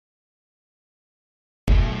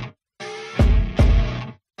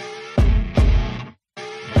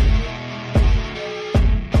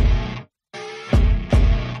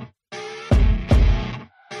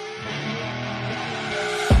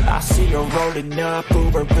see her rolling up,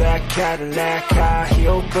 Uber black Cadillac, high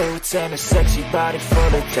heel boots and a sexy body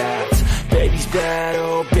full of tats. Baby's bad,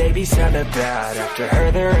 oh baby's hella bad. After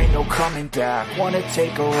her there ain't no coming back. Wanna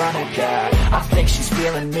take a run at that. I think she's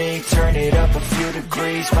feeling me, turn it up a few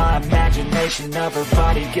degrees. My imagination of her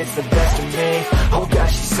body gets the best of me. Oh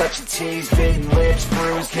gosh, she's such a tease, bitten lips,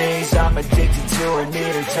 bruised knees. I'm addicted to her,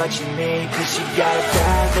 need her touching me. Cause she got a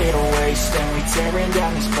bad little waist, and we tearing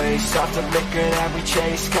down this place. Off the liquor that we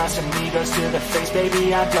chase, Casamigos to the face.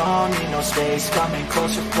 Baby, I don't need no space, coming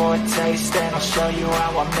closer for a taste. And I'll show you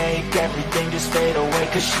how I make everything just fade away.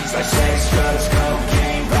 Cause she's like sex, drugs,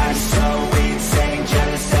 cocaine, body so insane.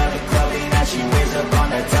 Jealous of the clothing that she wears up on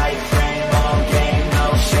that tight frame. All game, no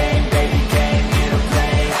shame, baby came here to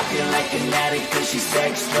play. I feel like an addict cause she's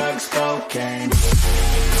sex, drugs, cocaine.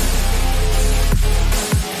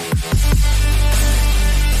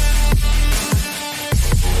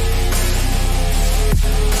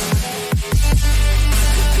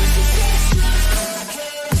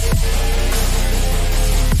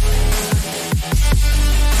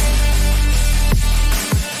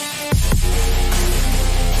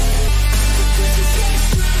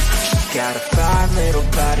 Got a fine little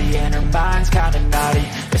body and her mind's kinda naughty.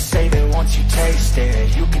 They say that once you taste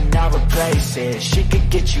it, you cannot replace it. She could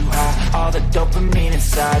get you high, all the dopamine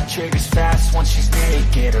inside triggers fast once she's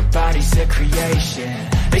naked. Her body's a creation.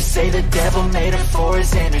 They say the devil made her for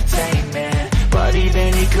his entertainment, but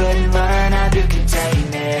even he couldn't learn how to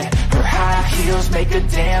contain it. Her high heels make a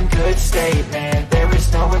damn good statement. There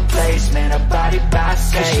is no replacement, a body by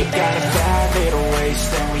Satan. Cause she got a bad little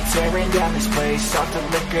waist, and we tearing down this place. Off the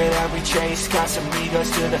liquor that we chase,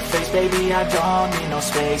 Casamigos to the face. Baby, I don't need no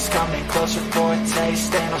space, coming closer for a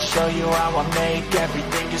taste. And I'll show you how I make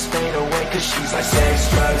everything just fade away. Cause she's like sex,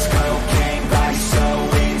 drugs, cocaine, body so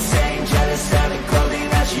insane. Jealous of the clothing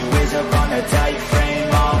that she wears up on her tight frame.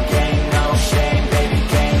 All game, no shame, baby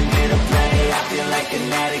came here to play. I feel like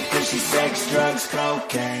an addict cause she's sex, drugs,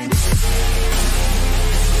 cocaine.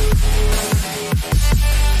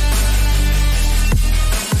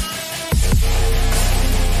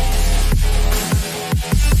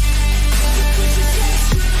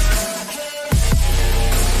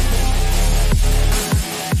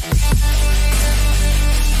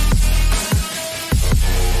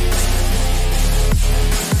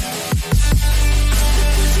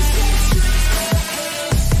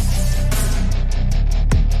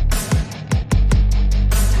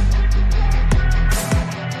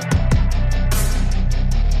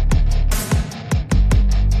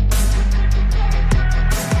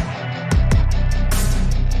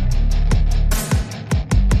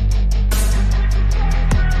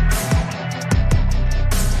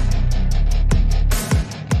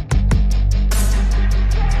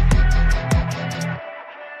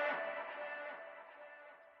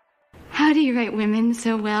 How do you write women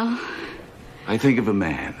so well? I think of a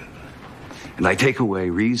man, and I take away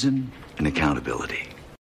reason and accountability.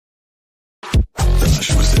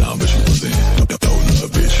 She was down, but she wasn't. No,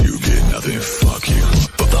 bitch, you get nothing. Fuck you.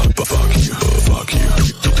 Fuck you. Fuck you.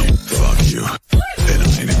 Fuck you. And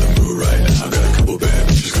I ain't in the mood right now. Got a couple bad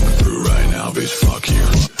bitches coming through right now. Bitch, fuck you.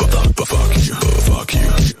 Fuck you. Fuck you.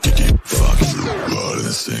 Fuck you. Blood in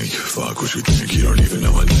the sink. Fuck what you think. You don't even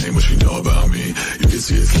know my name. What you know about me. You can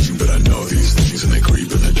see a thing, but I know these things. And they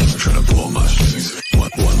creep in the dark, trying to pull my strings. One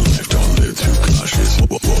life, don't live too cautious.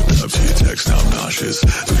 Woke up to your text, now I'm nauseous.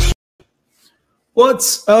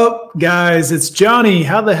 What's up, guys? It's Johnny.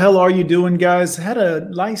 How the hell are you doing, guys? Had a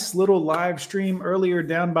nice little live stream earlier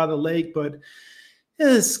down by the lake, but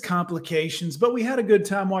it's complications. But we had a good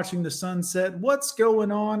time watching the sunset. What's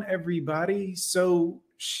going on, everybody? So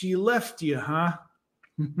she left you, huh?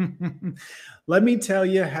 Let me tell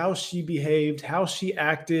you how she behaved, how she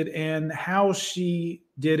acted, and how she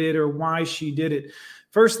did it or why she did it.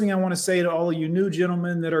 First thing I want to say to all of you new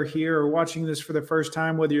gentlemen that are here or watching this for the first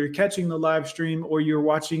time, whether you're catching the live stream or you're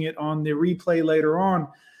watching it on the replay later on,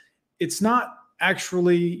 it's not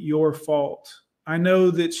actually your fault. I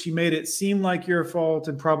know that she made it seem like your fault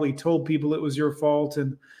and probably told people it was your fault.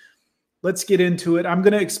 And let's get into it. I'm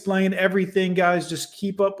going to explain everything, guys. Just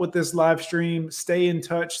keep up with this live stream. Stay in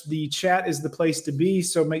touch. The chat is the place to be,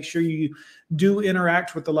 so make sure you do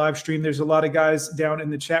interact with the live stream. There's a lot of guys down in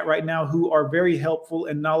the chat right now who are very helpful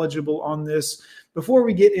and knowledgeable on this. Before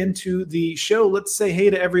we get into the show, let's say hey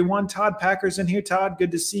to everyone. Todd Packer's in here. Todd,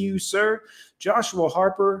 good to see you, sir. Joshua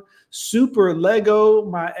Harper, Super Lego,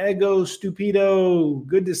 my ego stupido.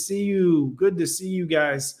 Good to see you. Good to see you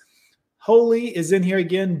guys. Holy is in here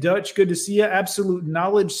again. Dutch, good to see you. Absolute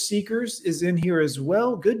Knowledge Seekers is in here as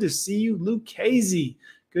well. Good to see you. Luke Casey,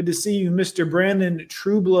 good to see you. Mr. Brandon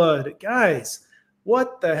Trueblood. Guys,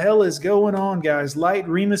 What the hell is going on, guys? Light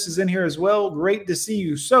Remus is in here as well. Great to see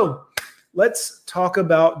you. So let's talk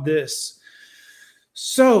about this.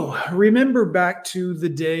 So remember back to the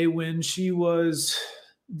day when she was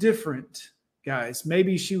different, guys.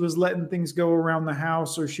 Maybe she was letting things go around the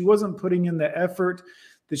house, or she wasn't putting in the effort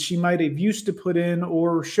that she might have used to put in,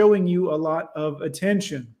 or showing you a lot of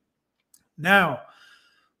attention. Now,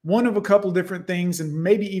 one of a couple different things, and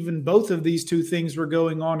maybe even both of these two things were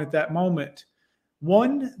going on at that moment.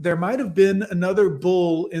 One, there might have been another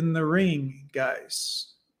bull in the ring,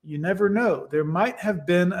 guys. You never know. There might have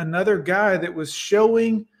been another guy that was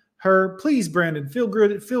showing her. Please, Brandon,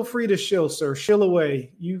 feel free to shill, sir. Shill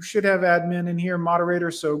away. You should have admin in here, moderator,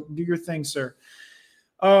 so do your thing, sir.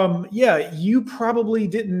 Yeah, you probably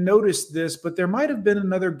didn't notice this, but there might have been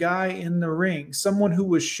another guy in the ring, someone who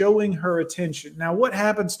was showing her attention. Now, what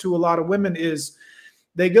happens to a lot of women is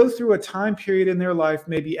they go through a time period in their life,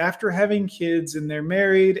 maybe after having kids and they're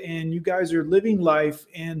married and you guys are living life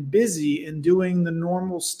and busy and doing the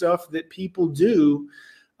normal stuff that people do,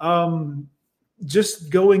 just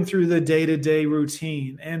going through the day-to-day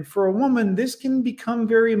routine. And for a woman, this can become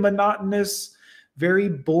very monotonous, very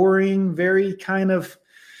boring, very kind of,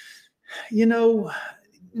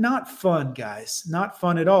 not fun, guys. Not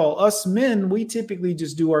fun at all. Us men, we typically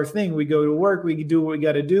just do our thing. We go to work. We do what we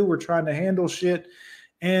got to do. We're trying to handle shit.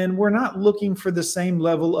 And we're not looking for the same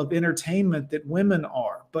level of entertainment that women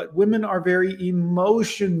are. But women are very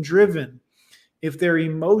emotion-driven. If their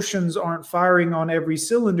emotions aren't firing on every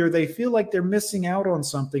cylinder, they feel like they're missing out on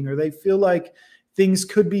something, or they feel like things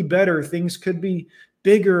could be better, things could be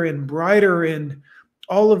bigger and brighter, and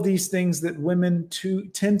all of these things that women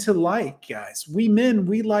tend to like, guys. We men,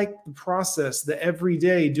 we like the process, the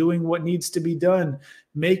everyday, doing what needs to be done,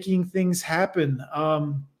 making things happen,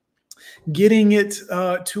 getting it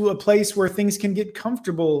to a place where things can get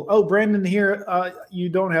comfortable. Oh, Brandon here, you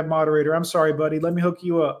don't have moderator. I'm sorry, buddy. Let me hook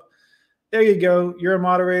you up. There you go. You're a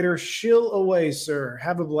moderator. Shill away, sir.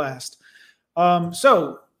 Have a blast.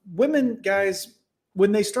 So women, guys,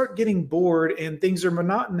 when they start getting bored and things are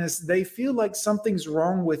monotonous, they feel like something's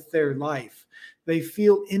wrong with their life. They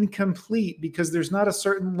feel incomplete because there's not a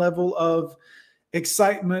certain level of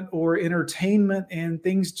excitement or entertainment, and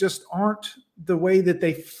things just aren't the way that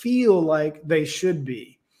they feel like they should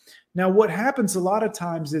be. Now, what happens a lot of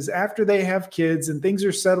times is after they have kids and things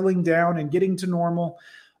are settling down and getting to normal,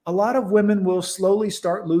 a lot of women will slowly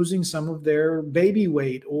start losing some of their baby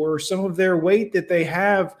weight or some of their weight that they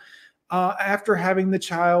have after having the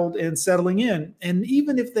child and settling in. And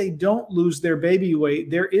even if they don't lose their baby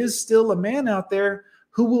weight, there is still a man out there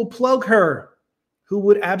who will plug her, who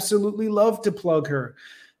would absolutely love to plug her.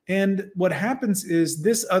 And what happens is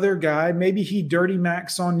this other guy, maybe he dirty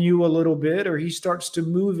macks on you a little bit, or he starts to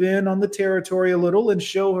move in on the territory a little and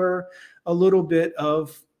show her a little bit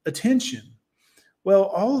of attention. Well,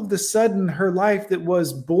 all of a sudden, her life that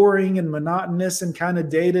was boring and monotonous and kind of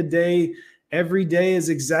day-to-day, every day is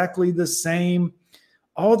exactly the same.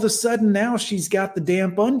 All of a sudden now she's got the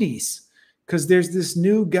damp undies because there's this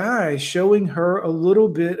new guy showing her a little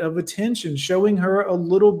bit of attention, showing her a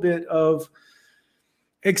little bit of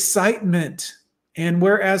excitement. And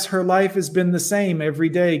whereas her life has been the same every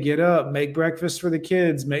day, get up, make breakfast for the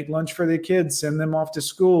kids, make lunch for the kids, send them off to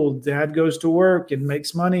school. Dad goes to work and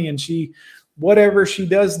makes money, and whatever she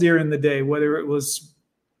does during the day, whether it was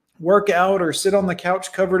work out or sit on the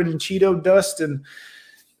couch covered in Cheeto dust and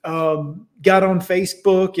got on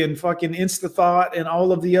Facebook and fucking InstaThought and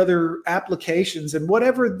all of the other applications and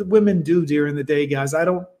whatever the women do during the day, guys. I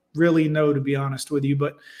don't really know, to be honest with you,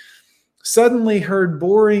 but suddenly her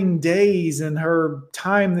boring days and her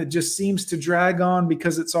time that just seems to drag on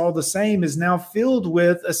because it's all the same is now filled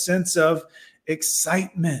with a sense of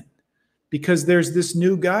excitement. Because there's this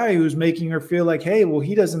new guy who's making her feel like, hey, well,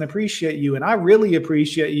 he doesn't appreciate you, and I really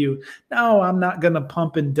appreciate you. No, I'm not going to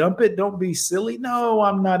pump and dump it. Don't be silly. No,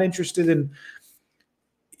 I'm not interested in.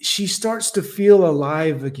 She starts to feel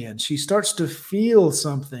alive again. She starts to feel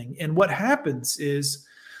something. And what happens is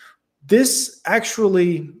this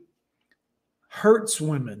actually hurts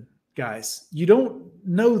women, guys. You don't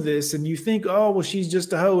know this, and you think, oh, well, she's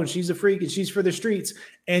just a hoe, and she's a freak, and she's for the streets.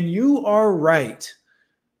 And you are right.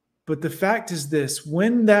 But the fact is this,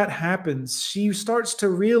 when that happens, she starts to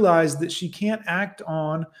realize that she can't act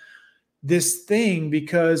on this thing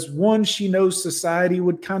because, one, she knows society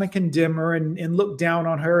would kind of condemn her and look down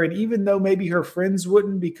on her. And even though maybe her friends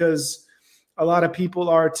wouldn't, because a lot of people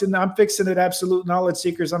are, I'm fixing it, absolute knowledge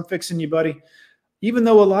seekers, I'm fixing you, buddy. Even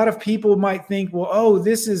though a lot of people might think, well, oh,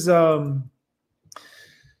 this is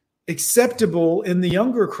acceptable in the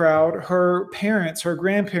younger crowd, her parents, her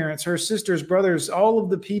grandparents, her sisters, brothers, all of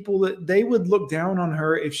the people, that they would look down on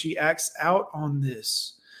her if she acts out on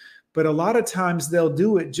this. But a lot of times they'll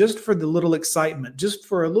do it just for the little excitement, just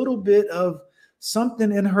for a little bit of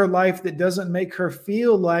something in her life that doesn't make her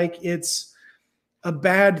feel like it's a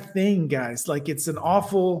bad thing, guys, like it's an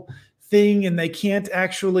awful thing and they can't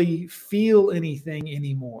actually feel anything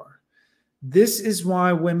anymore. This is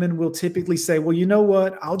why women will typically say, well, you know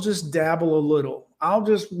what? I'll just dabble a little. I'll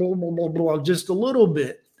just blah, blah, blah, blah, just a little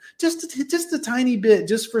bit, just a tiny bit,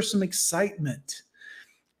 just for some excitement.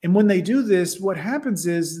 And when they do this, what happens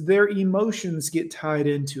is their emotions get tied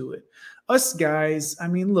into it. Us guys, I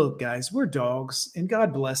mean, look, guys, we're dogs, and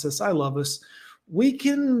God bless us. I love us. We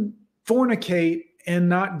can fornicate and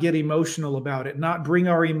not get emotional about it, not bring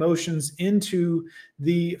our emotions into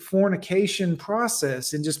the fornication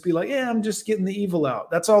process and just be like, yeah, I'm just getting the evil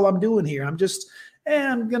out. That's all I'm doing here. I'm just,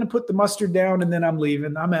 I'm going to put the mustard down and then I'm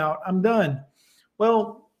leaving. I'm out. I'm done.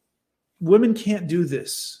 Well, women can't do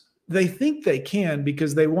this. They think they can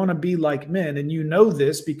because they want to be like men. And you know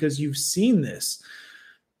this because you've seen this.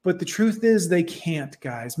 But the truth is they can't,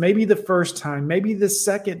 guys. Maybe the first time, maybe the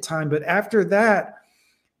second time, but after that,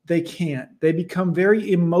 they can't. They become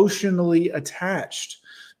very emotionally attached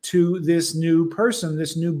to this new person,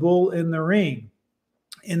 this new bull in the ring.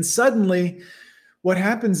 And suddenly what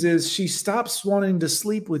happens is she stops wanting to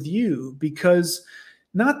sleep with you because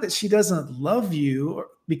not that she doesn't love you,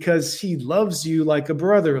 because she loves you like a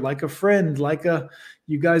brother, like a friend, like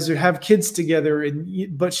you guys have kids together,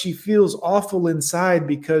 but she feels awful inside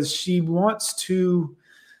because she wants to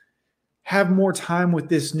have more time with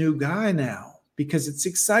this new guy now. Because it's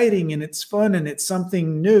exciting and it's fun and it's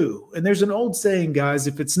something new. And there's an old saying, guys,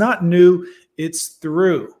 if it's not new, it's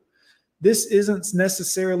through. This isn't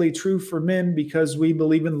necessarily true for men because we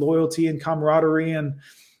believe in loyalty and camaraderie. And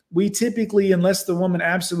we typically, unless the woman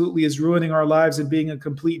absolutely is ruining our lives and being a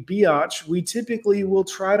complete biatch, we typically will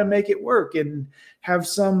try to make it work and have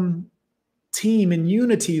some team and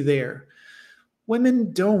unity there.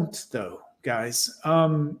 Women don't, though. Guys,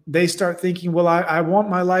 they start thinking, well, I want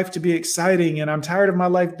my life to be exciting and I'm tired of my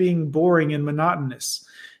life being boring and monotonous.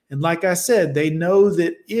 And like I said, they know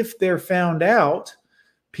that if they're found out,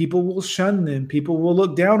 people will shun them. People will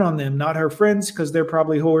look down on them, not her friends, because they're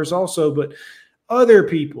probably whores also, but other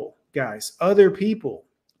people, guys, other people.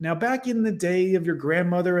 Now, back in the day of your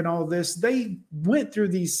grandmother and all this, they went through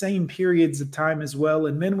these same periods of time as well.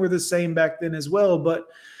 And men were the same back then as well, but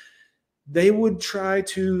they would try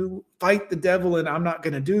to fight the devil and I'm not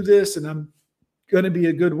going to do this and I'm going to be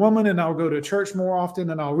a good woman and I'll go to church more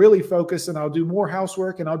often and I'll really focus and I'll do more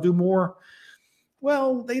housework and I'll do more.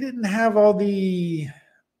 Well, they didn't have all the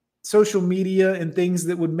social media and things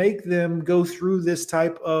that would make them go through this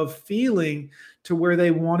type of feeling to where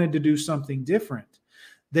they wanted to do something different.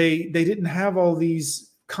 They didn't have all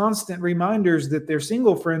these constant reminders that their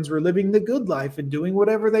single friends were living the good life and doing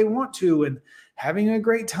whatever they want to and having a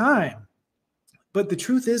great time. But the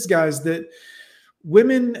truth is, guys, that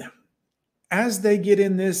women, as they get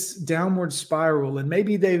in this downward spiral and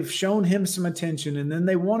maybe they've shown him some attention and then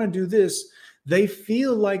they want to do this, they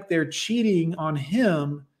feel like they're cheating on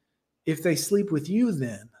him if they sleep with you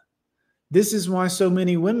then. This is why so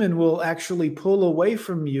many women will actually pull away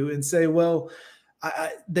from you and say, well,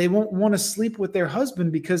 they won't want to sleep with their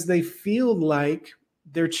husband because they feel like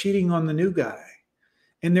they're cheating on the new guy.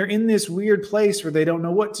 And they're in this weird place where they don't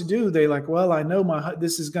know what to do. They're like, well, I know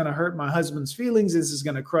this is going to hurt my husband's feelings. This is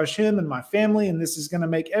going to crush him and my family. And this is going to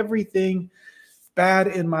make everything bad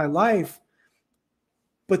in my life.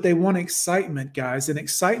 But they want excitement, guys. And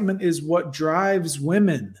excitement is what drives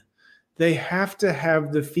women. They have to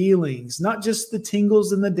have the feelings, not just the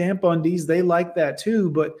tingles and the damp undies. They like that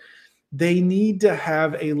too, but they need to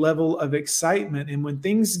have a level of excitement. And when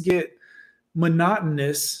things get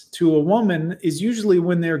monotonous to a woman is usually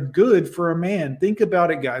when they're good for a man. Think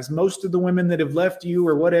about it, guys. Most of the women that have left you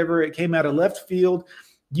or whatever, it came out of left field.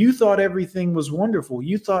 You thought everything was wonderful.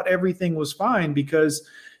 You thought everything was fine because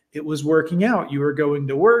it was working out. You were going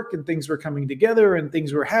to work and things were coming together and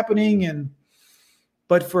things were happening.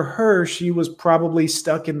 But for her, she was probably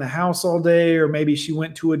stuck in the house all day, or maybe she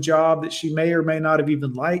went to a job that she may or may not have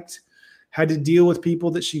even liked, had to deal with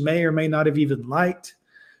people that she may or may not have even liked.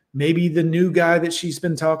 Maybe the new guy that she's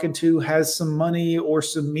been talking to has some money or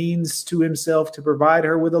some means to himself to provide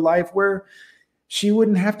her with a life where she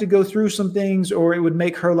wouldn't have to go through some things, or it would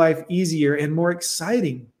make her life easier and more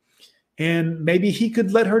exciting. And maybe he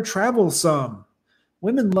could let her travel some.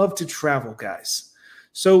 Women love to travel, guys.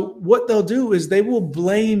 So what they'll do is they will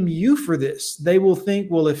blame you for this. They will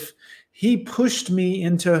think, well, if He pushed me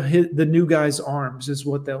into the new guy's arms, is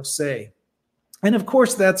what they'll say. And of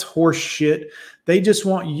course, that's horse shit. They just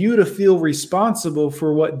want you to feel responsible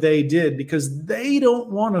for what they did because they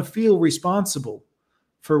don't want to feel responsible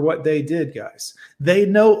for what they did, guys. They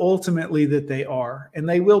know ultimately that they are, and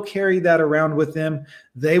they will carry that around with them.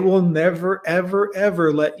 They will never, ever,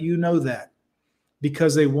 ever let you know that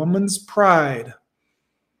because a woman's pride.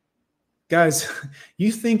 Guys,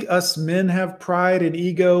 you think us men have pride and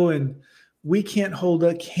ego, and we can't hold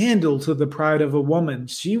a candle to the pride of a woman.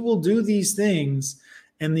 She will do these things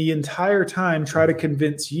and the entire time try to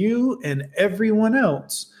convince you and everyone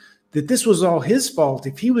else that this was all his fault.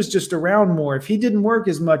 If he was just around more, if he didn't work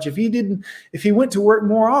as much, if he went to work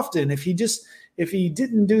more often, if he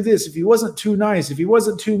didn't do this, if he wasn't too nice, if he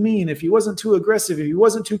wasn't too mean, if he wasn't too aggressive, if he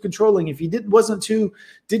wasn't too controlling, if he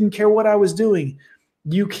didn't care what I was doing.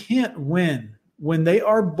 You can't win when they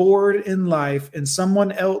are bored in life and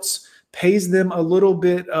someone else pays them a little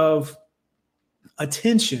bit of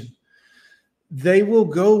attention. They will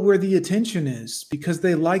go where the attention is because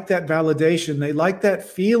they like that validation. They like that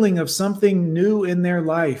feeling of something new in their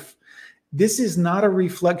life. This is not a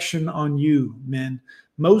reflection on you, men.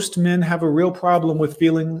 Most men have a real problem with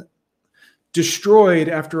feeling destroyed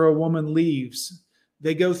after a woman leaves.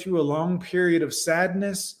 They go through a long period of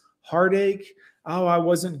sadness, heartache. Oh, I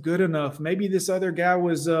wasn't good enough. Maybe this other guy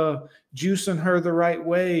was juicing her the right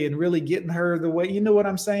way and really getting her the way. You know what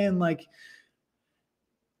I'm saying? Like,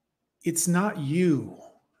 it's not you,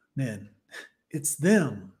 men. It's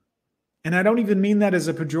them. And I don't even mean that as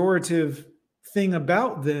a pejorative thing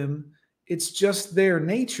about them. It's just their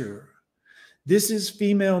nature. This is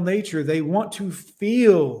female nature. They want to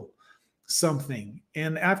feel something.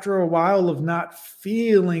 And after a while of not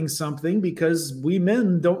feeling something, because we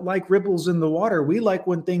men don't like ripples in the water. We like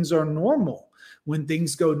when things are normal, when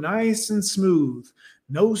things go nice and smooth,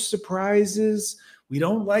 no surprises. We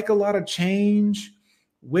don't like a lot of change.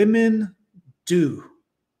 Women do.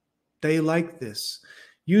 They like this.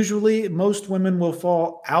 Usually, most women will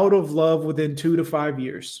fall out of love within 2 to 5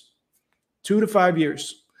 years. 2 to 5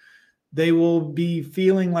 years. They will be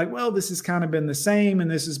feeling like, well, this has kind of been the same.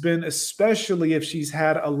 And this has been, especially if she's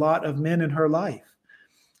had a lot of men in her life.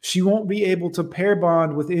 She won't be able to pair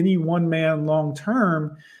bond with any one man long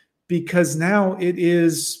term because now it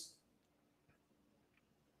is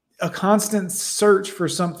a constant search for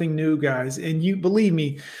something new, guys. And you believe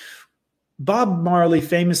me, Bob Marley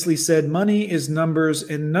famously said, money is numbers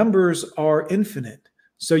and numbers are infinite.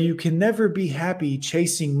 So you can never be happy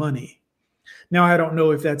chasing money. Now, I don't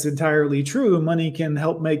know if that's entirely true. Money can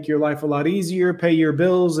help make your life a lot easier, pay your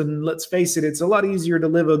bills. And let's face it, it's a lot easier to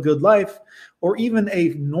live a good life or even a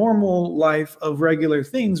normal life of regular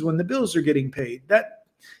things when the bills are getting paid. That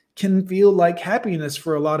can feel like happiness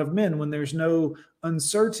for a lot of men when there's no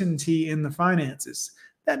uncertainty in the finances.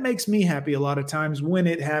 That makes me happy a lot of times when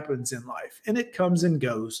it happens in life, and it comes and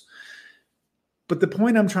goes. But the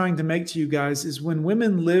point I'm trying to make to you guys is when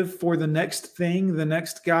women live for the next thing, the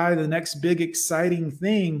next guy, the next big exciting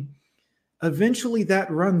thing, eventually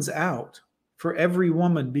that runs out for every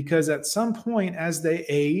woman because at some point as they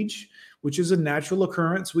age, which is a natural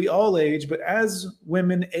occurrence, we all age, but as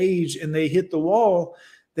women age and they hit the wall,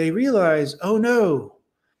 they realize, oh no,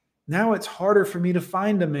 now it's harder for me to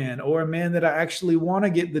find a man or a man that I actually want to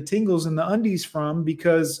get the tingles and the undies from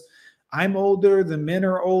because I'm older, the men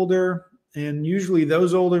are older. And usually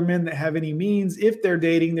those older men that have any means, if they're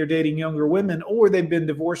dating younger women, or they've been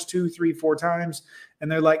divorced 2, 3, 4 times. And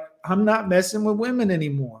they're like, I'm not messing with women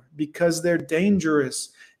anymore because they're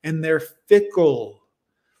dangerous and they're fickle.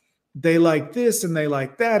 They like this and they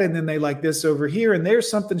like that. And then they like this over here. And there's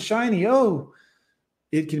something shiny. Oh,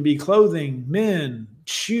 it can be clothing, men,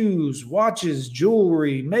 shoes, watches,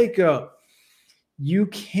 jewelry, makeup. You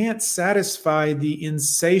can't satisfy the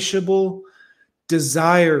insatiable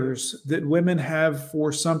desires that women have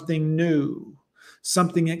for something new,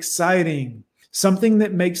 something exciting, something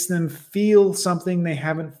that makes them feel something they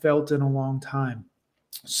haven't felt in a long time.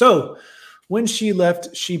 So when she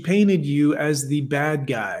left, she painted you as the bad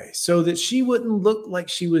guy so that she wouldn't look like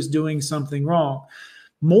she was doing something wrong.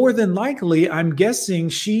 More than likely, I'm guessing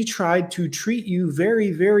she tried to treat you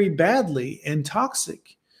very, very badly and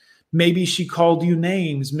toxic. Maybe she called you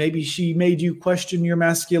names. Maybe she made you question your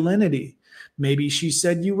masculinity. Maybe she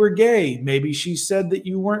said you were gay. Maybe she said that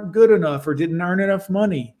you weren't good enough or didn't earn enough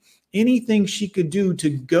money. Anything she could do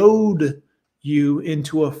to goad you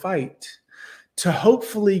into a fight, to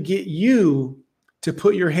hopefully get you to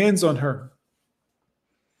put your hands on her.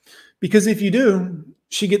 Because if you do,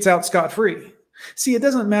 she gets out scot-free. See, it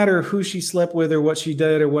doesn't matter who she slept with or what she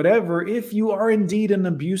did or whatever. If you are indeed an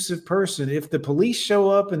abusive person, if the police show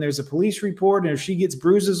up and there's a police report, and if she gets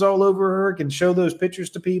bruises all over her, can show those pictures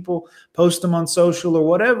to people, post them on social or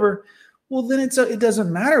whatever, well, then it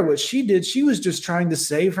doesn't matter what she did. She was just trying to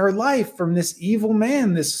save her life from this evil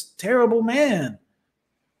man, this terrible man.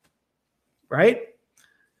 Right?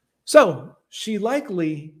 So she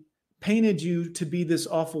likely painted you to be this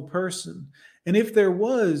awful person. And if there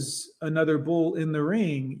was another bull in the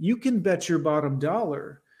ring, you can bet your bottom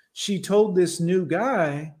dollar she told this new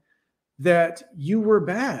guy that you were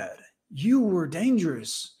bad, you were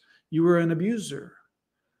dangerous, you were an abuser.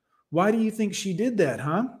 Why do you think she did that,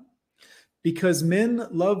 huh? Because men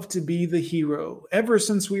love to be the hero. Ever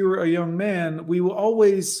since we were a young man, we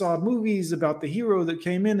always saw movies about the hero that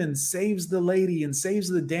came in and saves the lady and saves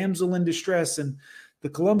the damsel in distress, and the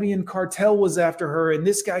Colombian cartel was after her, and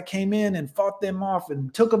this guy came in and fought them off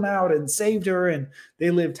and took them out and saved her, and they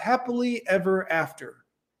lived happily ever after,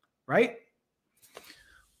 right?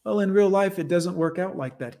 Well, in real life, it doesn't work out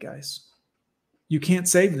like that, guys. You can't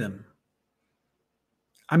save them.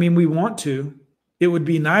 I mean, we want to. It would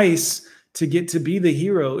be nice to get to be the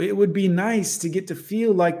hero. It would be nice to get to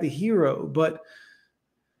feel like the hero, but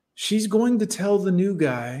she's going to tell the new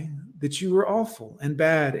guy that you were awful and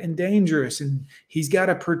bad and dangerous, and he's got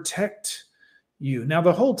to protect you. Now,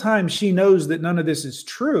 the whole time she knows that none of this is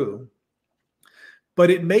true, but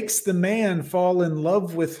it makes the man fall in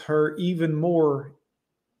love with her even more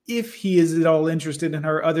if he is at all interested in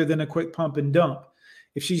her other than a quick pump and dump.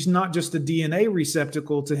 If she's not just a DNA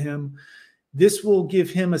receptacle to him, this will give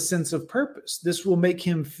him a sense of purpose. This will make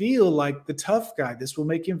him feel like the tough guy. This will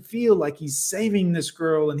make him feel like he's saving this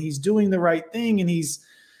girl and he's doing the right thing, and he's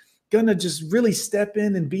going to just really step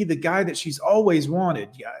in and be the guy that she's always wanted,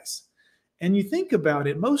 guys. And you think about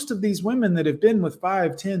it, most of these women that have been with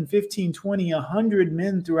 5, 10, 15, 20, 100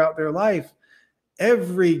 men throughout their life,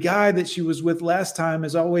 every guy that she was with last time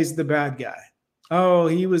is always the bad guy. Oh,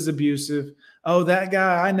 he was abusive. Oh, that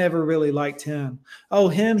guy, I never really liked him. Oh,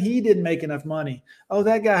 him, he didn't make enough money. Oh,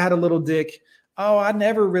 that guy had a little dick. Oh, I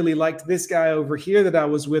never really liked this guy over here that I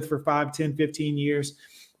was with for 5, 10, 15 years.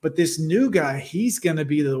 But this new guy, he's going to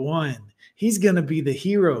be the one. He's going to be the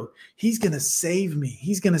hero. He's going to save me.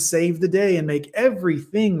 He's going to save the day and make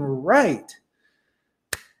everything right.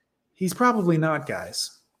 He's probably not,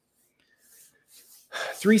 guys.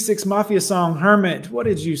 3 6 Mafia song, Hermit. What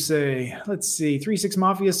did you say? Let's see. 3 6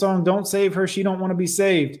 Mafia song, don't save her. She don't want to be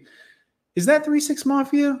saved. Is that 3 6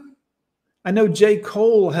 Mafia? I know J.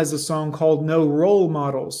 Cole has a song called No Role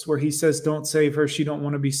Models where he says, don't save her. She don't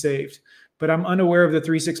want to be saved. But I'm unaware of the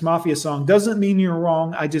 3 6 Mafia song. Doesn't mean you're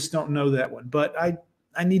wrong. I just don't know that one. But I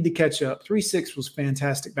need to catch up. 3 6 was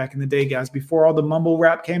fantastic back in the day, guys. Before all the mumble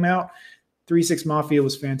rap came out, 3 6 Mafia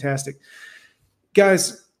was fantastic.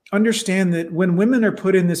 Guys, understand that when women are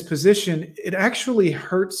put in this position, it actually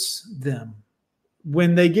hurts them.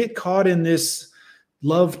 When they get caught in this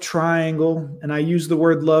love triangle, and I use the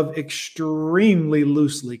word love extremely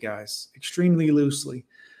loosely, guys, extremely loosely.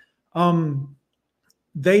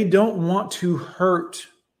 They don't want to hurt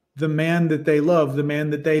the man that they love, the man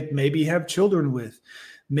that they maybe have children with,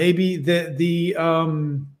 maybe the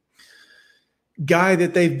guy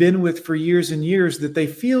that they've been with for years and years that they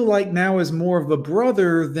feel like now is more of a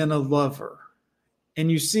brother than a lover.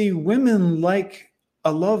 And you see, women like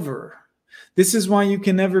a lover. This is why you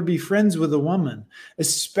can never be friends with a woman,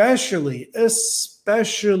 especially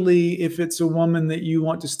if it's a woman that you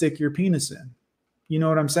want to stick your penis in. You know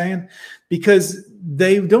what I'm saying? Because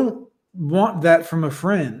they don't want that from a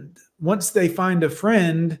friend. Once they find a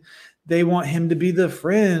friend, they want him to be the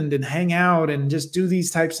friend and hang out and just do these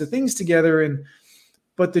types of things together.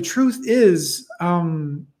 But the truth is,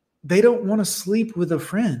 they don't want to sleep with a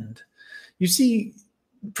friend. You see,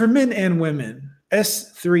 for men and women,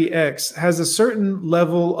 S3X has a certain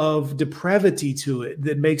level of depravity to it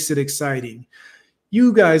that makes it exciting.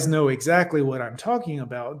 You guys know exactly what I'm talking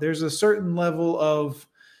about. There's a certain level of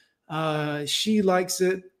she likes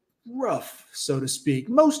it rough, so to speak.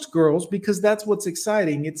 Most girls, because that's what's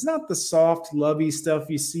exciting. It's not the soft, lovey stuff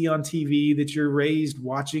you see on TV that you're raised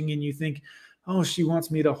watching and you think, oh, she wants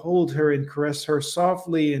me to hold her and caress her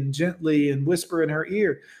softly and gently and whisper in her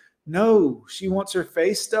ear. No, she wants her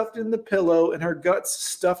face stuffed in the pillow and her guts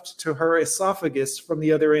stuffed to her esophagus from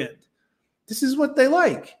the other end. This is what they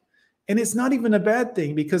like. And it's not even a bad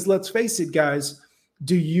thing because let's face it, guys,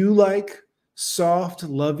 do you like soft,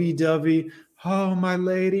 lovey-dovey, oh, my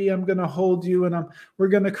lady, I'm going to hold you and we're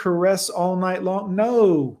going to caress all night long?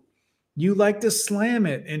 No, You like to slam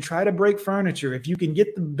it and try to break furniture. If you can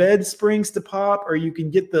get the bed springs to pop, or you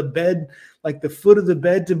can get the bed, like the foot of the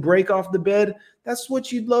bed, to break off the bed, that's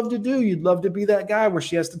what you'd love to do. You'd love to be that guy where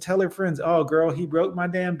she has to tell her friends, oh, girl, he broke my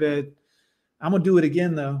damn bed. I'm going to do it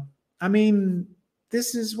again, though. I mean,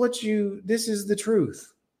 this is the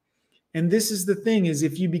truth. And this is the thing, is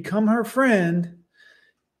if you become her friend,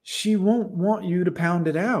 she won't want you to pound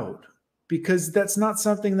it out, because that's not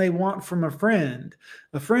something they want from a friend.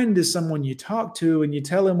 A friend is someone you talk to and you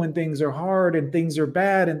tell them when things are hard and things are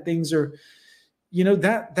bad and things are,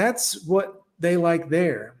 that's what they like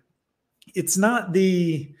there. It's not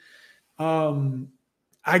the,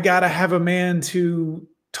 I got to have a man to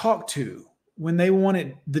talk to. When they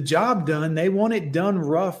want the job done, they want it done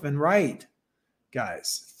rough and right,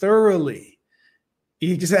 guys, thoroughly.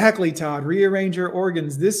 Exactly, Todd. Rearrange your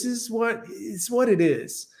organs. This is what it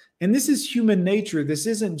is. And this is human nature. This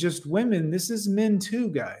isn't just women. This is men too,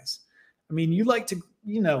 guys. I mean, you like to,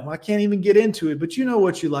 I can't even get into it, but you know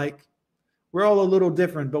what you like. We're all a little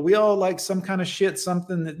different, but we all like some kind of shit,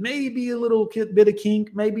 something that may be a little bit of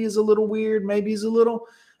kink, maybe is a little weird, maybe is a little,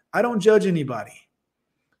 I don't judge anybody.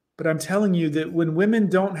 But I'm telling you that when women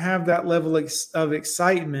don't have that level of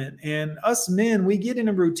excitement, and us men, we get in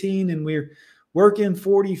a routine and we're working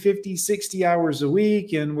 40, 50, 60 hours a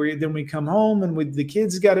week, and then we come home and the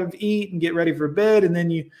kids got to eat and get ready for bed, and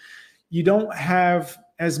then you don't have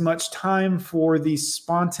as much time for the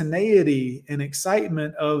spontaneity and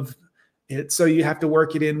excitement of it. So you have to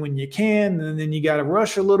work it in when you can, and then you got to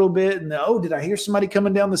rush a little bit, and did I hear somebody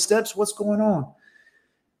coming down the steps? What's going on?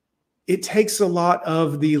 It takes a lot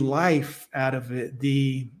of the life out of it,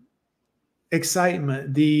 the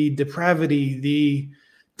excitement, the depravity, the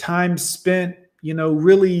time spent,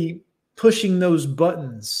 really pushing those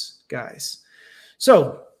buttons, guys.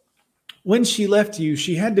 So when she left you,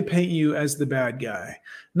 she had to paint you as the bad guy,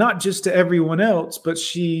 not just to everyone else, but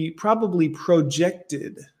she probably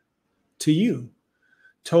projected to you,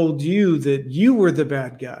 told you that you were the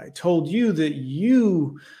bad guy, told you that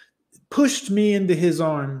you pushed me into his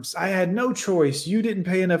arms. I had no choice. You didn't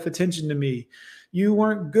pay enough attention to me. You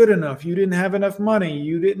weren't good enough. You didn't have enough money.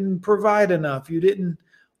 You didn't provide enough. You didn't,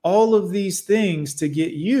 all of these things to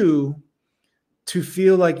get you to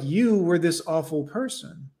feel like you were this awful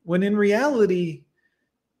person, when in reality,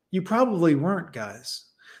 you probably weren't, guys.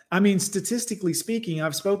 I mean, statistically speaking,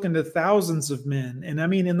 I've spoken to thousands of men, and I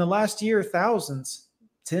mean, in the last year, thousands,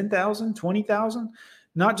 10,000, 20,000,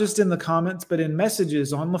 not just in the comments, but in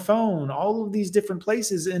messages, on the phone, all of these different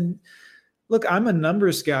places. And look, I'm a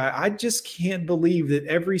numbers guy. I just can't believe that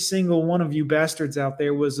every single one of you bastards out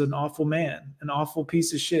there was an awful man, an awful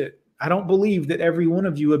piece of shit. I don't believe that every one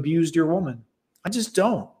of you abused your woman. I just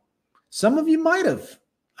don't. Some of you might have.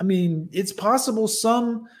 I mean, it's possible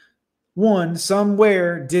someone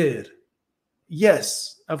somewhere did.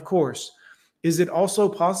 Yes, of course. Is it also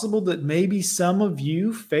possible that maybe some of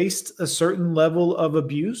you faced a certain level of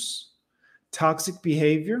abuse, toxic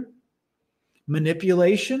behavior,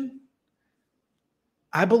 manipulation?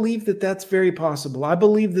 I believe that that's very possible. I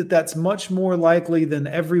believe that that's much more likely than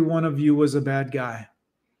every one of you was a bad guy.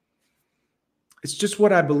 It's just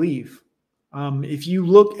what I believe. If you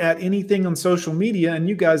look at anything on social media, and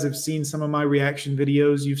you guys have seen some of my reaction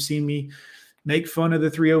videos, you've seen me make fun of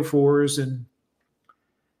the 304s, and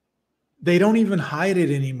they don't even hide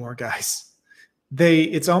it anymore, guys.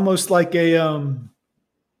 It's almost like a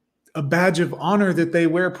badge of honor that they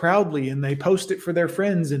wear proudly, and they post it for their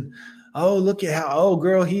friends. And oh, look at how,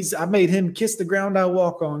 girl, I made him kiss the ground I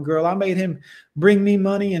walk on, girl. I made him bring me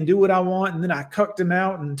money and do what I want, and then I cucked him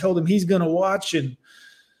out and told him he's going to watch. And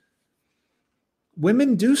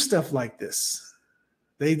women do stuff like this.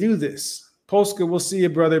 They do this. Polska, we'll see you,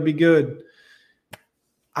 brother. Be good.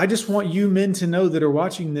 I just want you men to know that are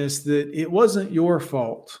watching this that it wasn't your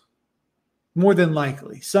fault, more than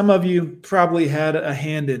likely. Some of you probably had a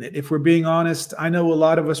hand in it. If we're being honest, I know a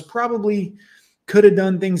lot of us probably could have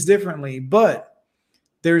done things differently, but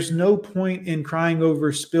there's no point in crying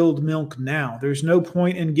over spilled milk now. There's no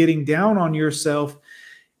point in getting down on yourself.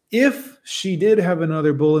 If she did have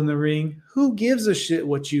another bull in the ring, who gives a shit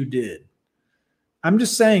what you did? I'm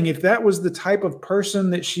just saying, if that was the type of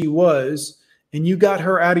person that she was, and you got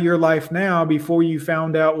her out of your life now before you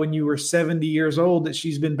found out when you were 70 years old that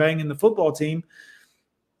she's been banging the football team,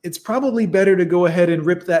 it's probably better to go ahead and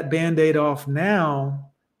rip that Band-Aid off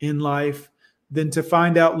now in life than to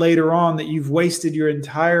find out later on that you've wasted your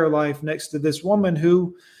entire life next to this woman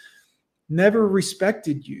who never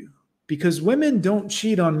respected you. Because women don't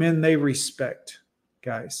cheat on men they respect,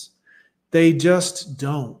 guys. They just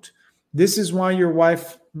don't. This is why your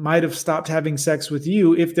wife might have stopped having sex with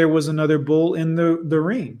you if there was another bull in the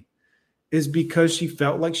ring. is because she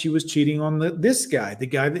felt like she was cheating on this guy, the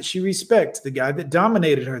guy that she respects, the guy that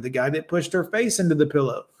dominated her, the guy that pushed her face into the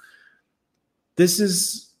pillow. This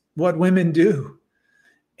is what women do.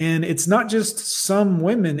 And it's not just some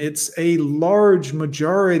women, it's a large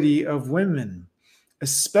majority of women,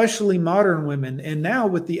 especially modern women. And now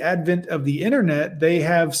with the advent of the internet, they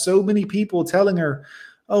have so many people telling her,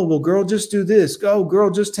 oh, well, girl, just do this. Oh, girl,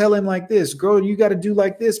 just tell him like this. Girl, you got to do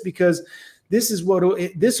like this because this is what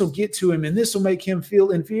this will get to him, and this will make him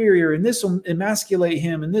feel inferior, and this will emasculate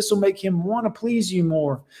him, and this will make him want to please you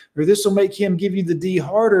more, or this will make him give you the D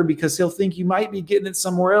harder because he'll think you might be getting it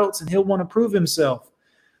somewhere else and he'll want to prove himself.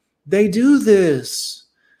 They do this.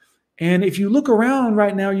 And if you look around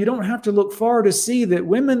right now, you don't have to look far to see that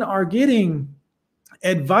women are getting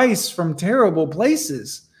advice from terrible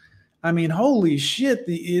places. I mean, holy shit.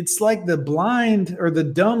 It's like the blind or the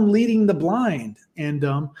dumb leading the blind. And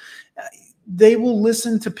they will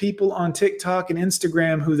listen to people on TikTok and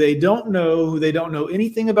Instagram who they don't know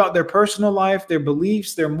anything about their personal life, their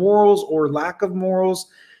beliefs, their morals or lack of morals.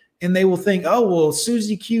 And they will think, oh, well,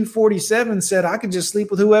 Susie Q47 said I could just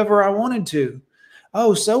sleep with whoever I wanted to.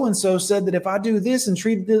 Oh, so-and-so said that if I do this and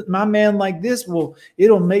treat my man like this, well,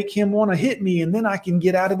 it'll make him want to hit me. And then I can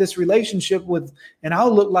get out of this relationship and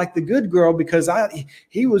I'll look like the good girl because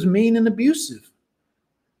he was mean and abusive.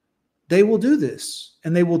 They will do this,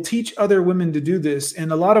 and they will teach other women to do this.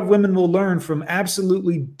 And a lot of women will learn from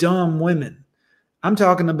absolutely dumb women. I'm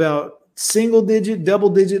talking about single-digit,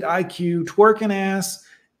 double-digit IQ, twerking ass,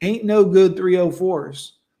 ain't no good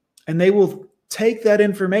 304s. And they will take that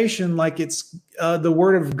information like it's the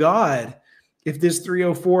word of God. If this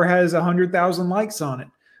 304 has 100,000 likes on it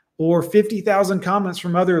or 50,000 comments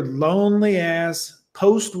from other lonely ass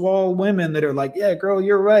post-wall women that are like, yeah, girl,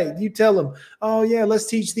 you're right. You tell them, oh yeah, let's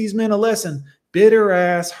teach these men a lesson. Bitter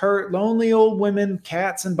ass, hurt, lonely old women,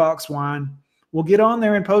 cats and box wine will get on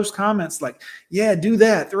there and post comments like, yeah, do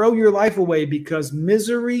that. Throw your life away because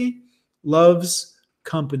misery loves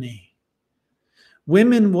company.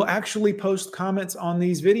 Women will actually post comments on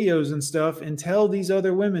these videos and stuff and tell these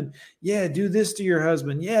other women, yeah, do this to your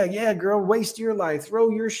husband. Yeah, girl, waste your life. Throw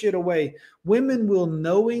your shit away. Women will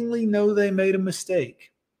knowingly know they made a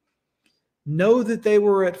mistake, know that they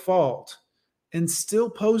were at fault, and still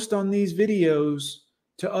post on these videos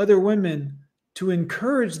to other women to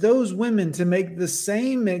encourage those women to make the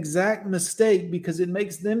same exact mistake because it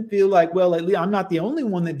makes them feel like, well, at least I'm not the only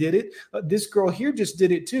one that did it. This girl here just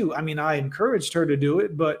did it too. I mean, I encouraged her to do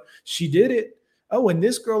it, but she did it. Oh, and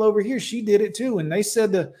this girl over here, she did it too. And they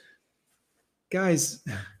said guys,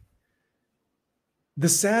 the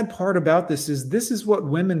sad part about this is what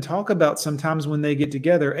women talk about sometimes when they get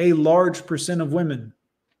together. A large percent of women.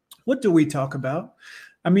 What do we talk about?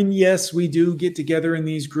 I mean, yes, we do get together in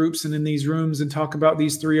these groups and in these rooms and talk about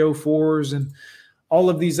these 304s and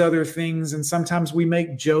all of these other things. And sometimes we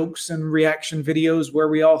make jokes and reaction videos where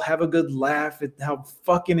we all have a good laugh at how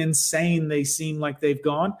fucking insane they seem like they've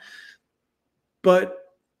gone.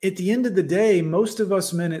 But at the end of the day, most of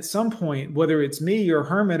us men at some point, whether it's me or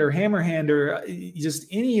Hermit or Hammerhand or just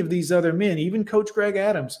any of these other men, even Coach Greg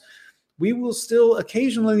Adams, we will still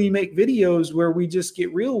occasionally make videos where we just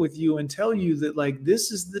get real with you and tell you that, like,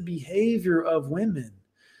 this is the behavior of women.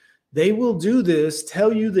 They will do this,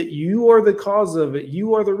 tell you that you are the cause of it.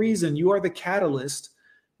 You are the reason. You are the catalyst,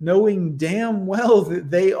 knowing damn well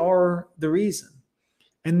that they are the reason.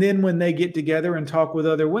 And then when they get together and talk with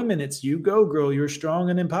other women, it's you go, girl. You're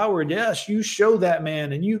strong and empowered. Yes, you show that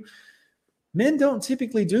man. And men don't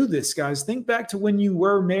typically do this, guys. Think back to when you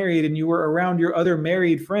were married and you were around your other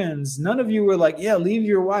married friends. None of you were like, yeah, leave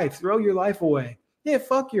your wife, throw your life away. Yeah,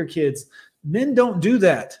 fuck your kids. Men don't do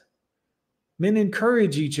that. Men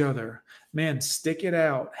encourage each other. Man, stick it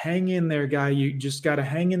out. Hang in there, guy. You just got to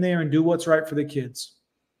hang in there and do what's right for the kids.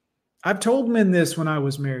 I've told men this when I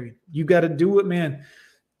was married. You got to do it, man.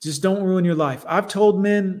 Just don't ruin your life. I've told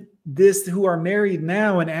men this who are married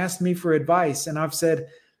now and asked me for advice, and I've said,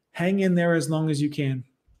 hang in there as long as you can.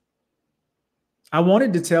 I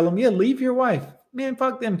wanted to tell them, yeah, leave your wife. Man,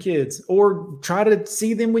 fuck them kids. Or try to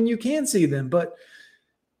see them when you can see them. But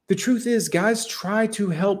the truth is, guys try to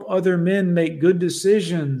help other men make good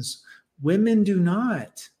decisions. Women do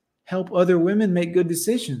not help other women make good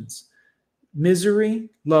decisions. Misery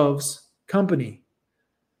loves company.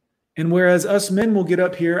 And whereas us men will get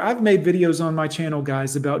up here, I've made videos on my channel,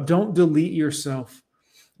 guys, about don't delete yourself.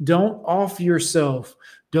 Don't off yourself.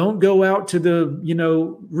 Don't go out to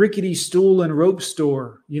the, rickety stool and rope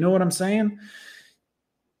store. You know what I'm saying?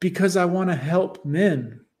 Because I want to help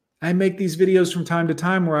men. I make these videos from time to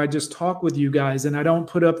time where I just talk with you guys and I don't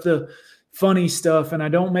put up the funny stuff and I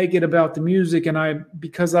don't make it about the music,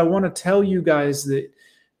 because I want to tell you guys that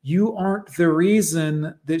you aren't the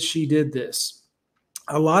reason that she did this.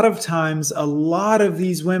 A lot of times, a lot of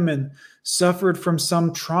these women suffered from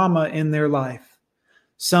some trauma in their life,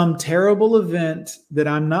 some terrible event that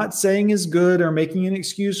I'm not saying is good or making an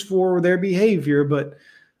excuse for their behavior, but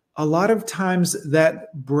a lot of times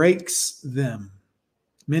that breaks them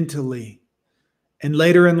mentally. And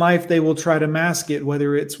later in life, they will try to mask it,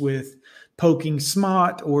 whether it's with poking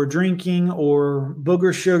smut or drinking or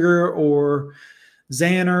booger sugar or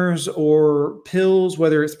Xanners or pills,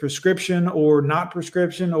 whether it's prescription or not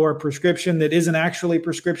prescription, or a prescription that isn't actually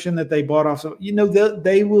prescription that they bought off. So,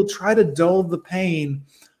 they will try to dull the pain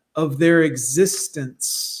of their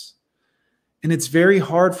existence. And it's very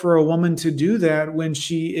hard for a woman to do that when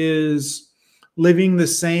she is living the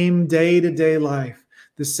same day-to-day life,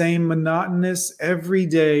 the same monotonous every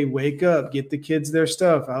day, wake up, get the kids their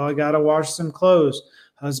stuff. Oh, I got to wash some clothes.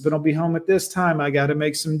 Husband will be home at this time. I got to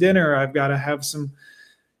make some dinner. I've got to have some.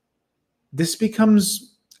 This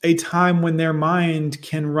becomes a time when their mind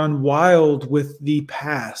can run wild with the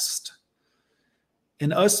past.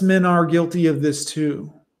 And us men are guilty of this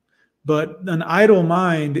too. But an idle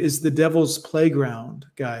mind is the devil's playground,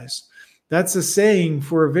 guys. That's a saying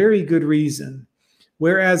for a very good reason.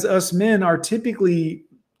 Whereas us men are typically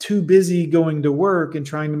too busy going to work and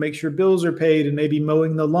trying to make sure bills are paid and maybe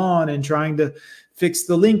mowing the lawn and trying to fix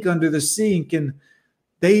the leak under the sink. And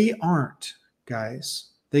they aren't, guys.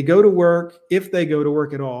 They go to work, if they go to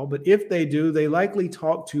work at all. But if they do, they likely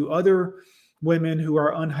talk to other women who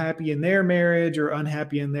are unhappy in their marriage or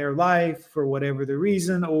unhappy in their life for whatever the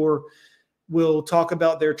reason, or will talk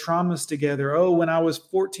about their traumas together. Oh, when I was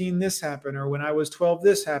 14, this happened, or when I was 12,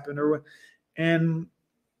 this happened, and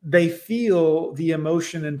they feel the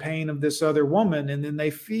emotion and pain of this other woman, and then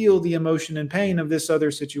they feel the emotion and pain of this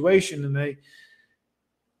other situation, and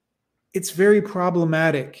it's very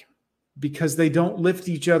problematic because they don't lift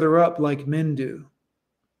each other up like men do.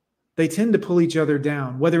 They tend to pull each other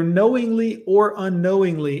down, whether knowingly or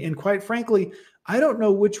unknowingly. And quite frankly, I don't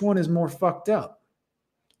know which one is more fucked up.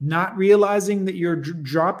 Not realizing that you're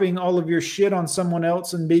dropping all of your shit on someone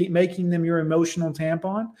else and making them your emotional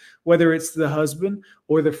tampon, whether it's the husband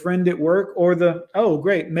or the friend at work or oh,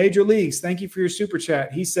 great, Major Leagues, thank you for your super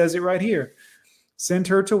chat. He says it right here. Send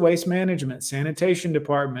her to waste management, sanitation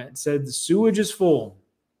department. Said the sewage is full.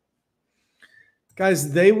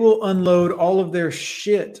 Guys, they will unload all of their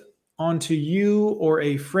shit onto you or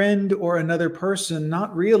a friend or another person,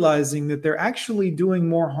 not realizing that they're actually doing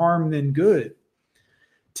more harm than good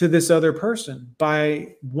to this other person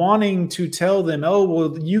by wanting to tell them, oh,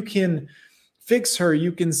 well, you can fix her,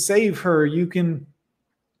 you can save her, you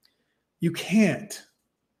can't.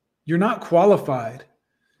 You're not qualified.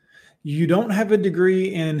 You don't have a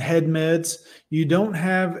degree in head meds. You don't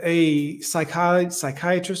have a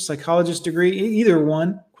psychiatrist, psychologist degree, either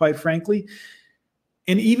one, quite frankly.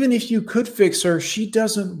 And even if you could fix her, she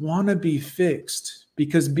doesn't want to be fixed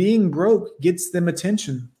because being broke gets them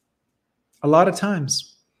attention. A lot of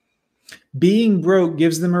times, being broke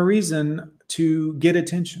gives them a reason to get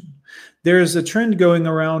attention. There's a trend going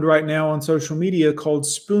around right now on social media called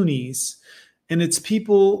spoonies. And it's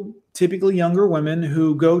people, typically younger women,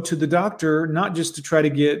 who go to the doctor not just to try to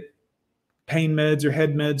get pain meds or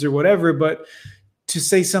head meds or whatever, but to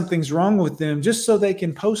say something's wrong with them just so they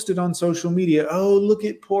can post it on social media. Oh, look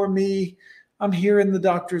at poor me. I'm here in the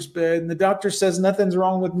doctor's bed. And the doctor says nothing's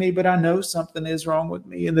wrong with me, but I know something is wrong with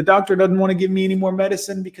me. And the doctor doesn't want to give me any more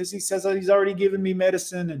medicine because he says he's already given me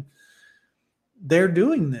medicine. And they're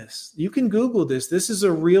doing this. You can Google this. This is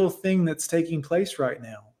a real thing that's taking place right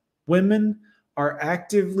now. Women are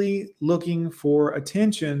actively looking for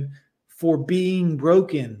attention for being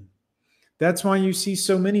broken. That's why you see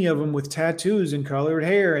so many of them with tattoos and colored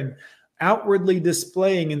hair and outwardly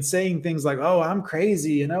displaying and saying things like, oh, I'm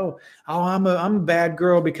crazy, and I'm a bad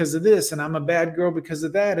girl because of this, and I'm a bad girl because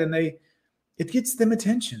of that. And it gets them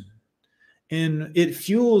attention. And it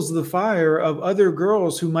fuels the fire of other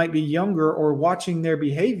girls who might be younger or watching their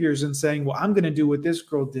behaviors and saying, well, I'm going to do what this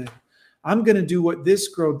girl did. I'm going to do what this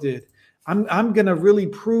girl did. I'm going to really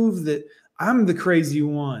prove that I'm the crazy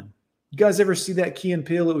one. You guys ever see that Key and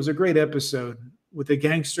Peele? It was a great episode with the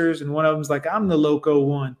gangsters, and one of them's like, I'm the loco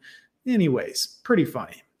one. Anyways, pretty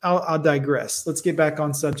funny. I'll digress. Let's get back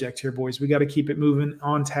on subject here, boys. We got to keep it moving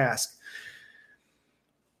on task.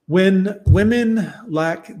 When women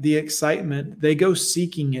lack the excitement, they go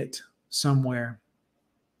seeking it somewhere.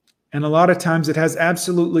 And a lot of times it has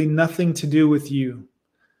absolutely nothing to do with you,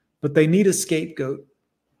 but they need a scapegoat.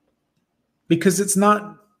 Because it's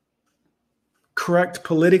not correct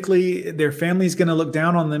politically. Their family's going to look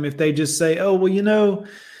down on them if they just say, oh, well, you know,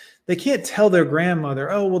 they can't tell their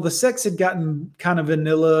grandmother, oh, well, the sex had gotten kind of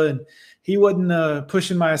vanilla and he wasn't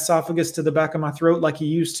pushing my esophagus to the back of my throat like he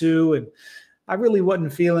used to. And I really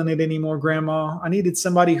wasn't feeling it anymore, Grandma. I needed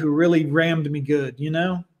somebody who really rammed me good, you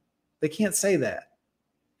know? They can't say that.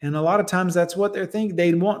 And a lot of times that's what they're thinking.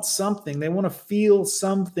 They want something. They want to feel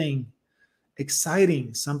something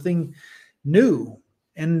exciting, something new.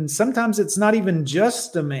 And sometimes it's not even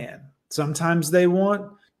just a man. Sometimes they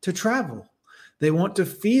want to travel. They want to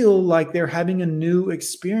feel like they're having a new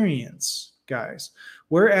experience, guys.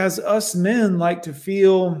 Whereas us men like to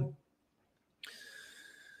feel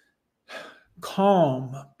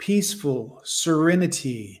calm, peaceful,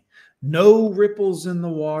 serenity, no ripples in the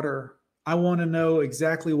water. I want to know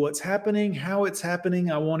exactly what's happening, how it's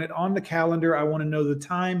happening. I want it on the calendar. I want to know the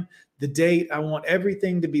time, the date. I want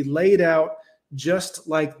everything to be laid out just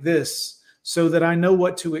like this so that I know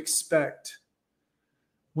what to expect.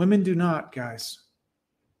 Women do not, guys.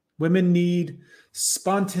 Women need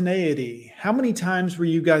spontaneity. How many times were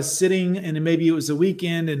you guys sitting and maybe it was a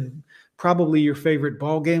weekend and probably your favorite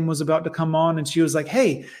ball game was about to come on and she was like,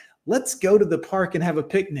 hey, let's go to the park and have a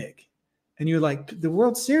picnic. And you're like, the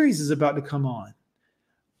World Series is about to come on.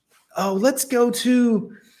 Oh, let's go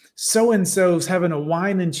to so-and-so's having a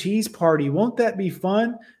wine and cheese party. Won't that be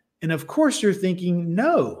fun? And of course you're thinking,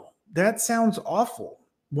 no, that sounds awful.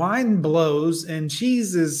 Wine blows and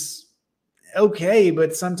cheese is okay,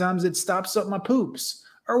 but sometimes it stops up my poops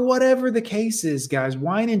or whatever the case is, guys.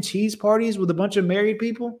 Wine and cheese parties with a bunch of married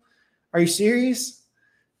people. Are you serious?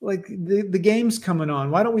 Like the game's coming on.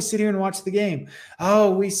 Why don't we sit here and watch the game?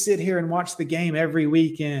 Oh, we sit here and watch the game every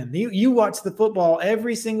weekend. You watch the football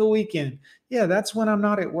every single weekend. Yeah, that's when I'm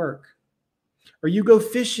not at work. Or you go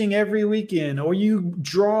fishing every weekend, or you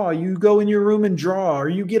draw, you go in your room and draw, or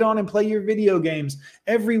you get on and play your video games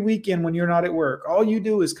every weekend when you're not at work. All you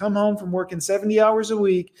do is come home from working 70 hours a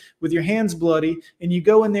week with your hands bloody, and you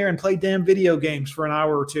go in there and play damn video games for an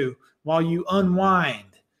hour or two while you unwind.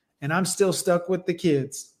 And I'm still stuck with the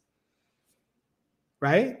kids.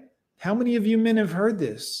 Right? How many of you men have heard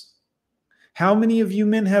this? How many of you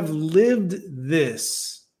men have lived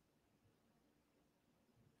this?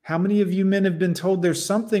 How many of you men have been told there's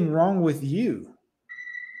something wrong with you?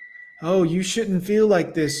 Oh, you shouldn't feel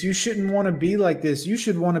like this. You shouldn't want to be like this. You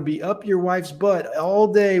should want to be up your wife's butt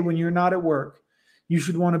all day when you're not at work. You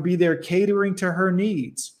should want to be there catering to her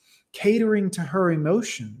needs, catering to her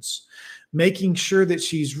emotions, making sure that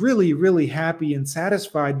she's really, really happy and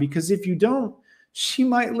satisfied, because if you don't, she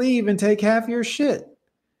might leave and take half your shit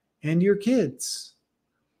and your kids.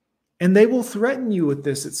 And they will threaten you with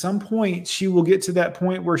this. At some point, she will get to that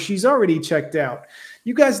point where she's already checked out.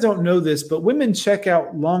 You guys don't know this, but women check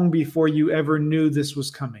out long before you ever knew this was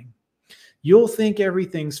coming. You'll think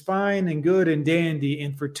everything's fine and good and dandy,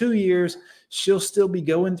 and for 2 years, she'll still be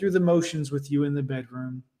going through the motions with you in the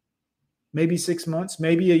bedroom. Maybe 6 months,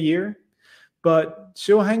 maybe a year, but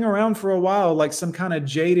she'll hang around for a while like some kind of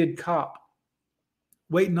jaded cop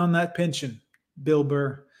waiting on that pension, Bill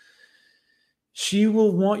Burr. She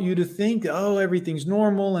will want you to think, oh, everything's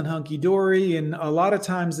normal and hunky-dory. And a lot of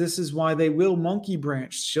times this is why they will monkey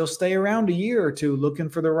branch. She'll stay around a year or two looking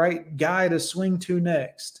for the right guy to swing to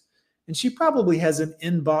next. And she probably has an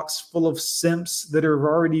inbox full of simps that are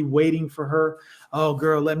already waiting for her. Oh,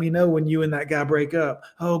 girl, let me know when you and that guy break up.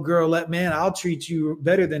 Oh, girl, I'll treat you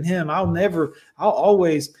better than him.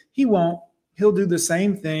 He won't. He'll do the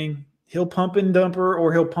same thing. He'll pump and dump her,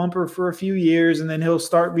 or he'll pump her for a few years, and then he'll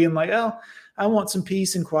start being like, oh, I want some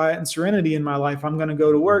peace and quiet and serenity in my life. I'm going to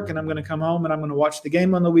go to work and I'm going to come home and I'm going to watch the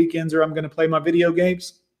game on the weekends, or I'm going to play my video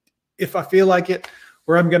games if I feel like it,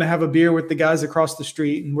 or I'm going to have a beer with the guys across the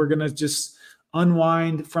street and we're going to just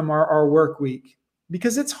unwind from our work week.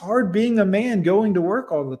 Because it's hard being a man going to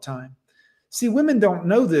work all the time. See, women don't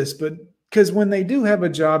know this, but because when they do have a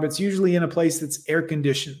job, it's usually in a place that's air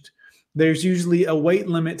conditioned. There's usually a weight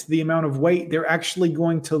limit to the amount of weight they're actually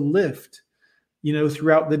going to lift,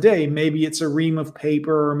 throughout the day. Maybe it's a ream of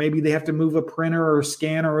paper, or maybe they have to move a printer or a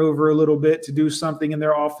scanner over a little bit to do something in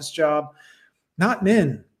their office job. Not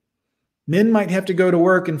men. Men might have to go to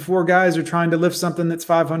work and 4 guys are trying to lift something that's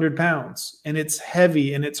 500 pounds, and it's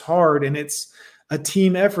heavy and it's hard and it's a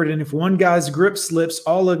team effort. And if one guy's grip slips,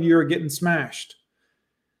 all of you are getting smashed.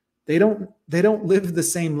 They don't live the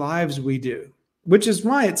same lives we do. Which is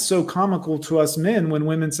why it's so comical to us men when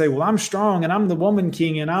women say, well, I'm strong and I'm the woman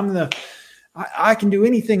king and I can do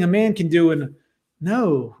anything a man can do. And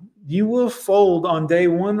no, you will fold on day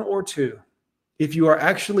 1 or 2 if you are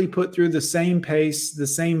actually put through the same pace, the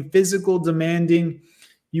same physical demanding.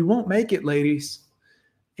 You won't make it, ladies.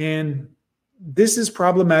 And this is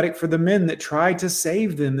problematic for the men that try to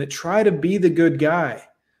save them, that try to be the good guy.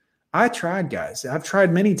 I tried, guys. I've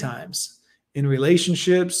tried many times in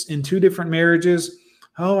relationships, in 2 different marriages.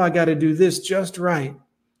 Oh, I got to do this just right.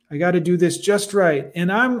 I got to do this just right.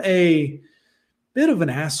 And I'm a bit of an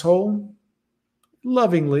asshole,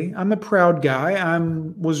 lovingly. I'm a proud guy. I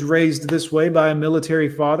was raised this way by a military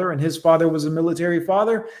father, and his father was a military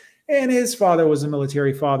father, and his father was a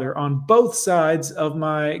military father on both sides of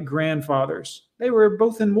my grandfathers. They were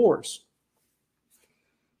both in wars.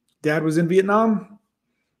 Dad was in Vietnam.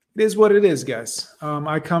 It is what it is, guys.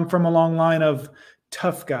 I come from a long line of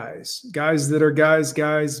tough guys that are guys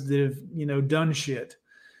that have, done shit.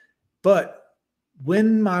 But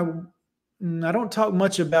when I don't talk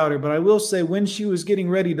much about her, but I will say when she was getting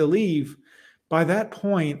ready to leave, by that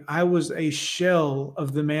point, I was a shell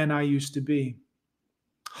of the man I used to be.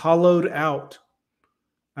 Hollowed out.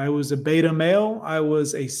 I was a beta male. I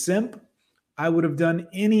was a simp. I would have done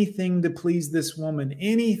anything to please this woman,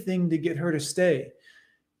 anything to get her to stay,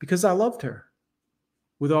 because I loved her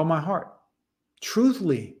with all my heart.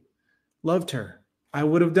 Truthfully loved her. I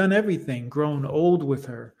would have done everything, grown old with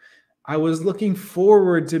her. I was looking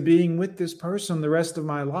forward to being with this person the rest of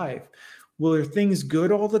my life. Were things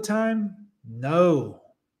good all the time? No,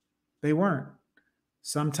 they weren't.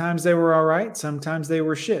 Sometimes they were all right. Sometimes they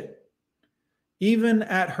were shit. Even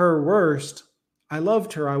at her worst, I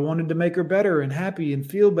loved her. I wanted to make her better and happy and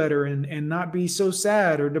feel better and not be so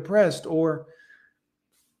sad or depressed. Or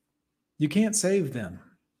you can't save them.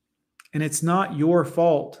 And it's not your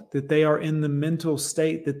fault that they are in the mental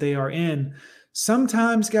state that they are in.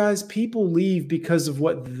 Sometimes, guys, people leave because of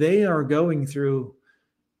what they are going through,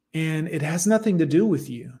 and it has nothing to do with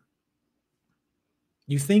you.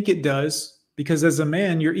 You think it does, because as a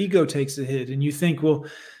man, your ego takes a hit, and you think, well,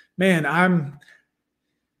 man,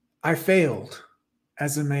 I failed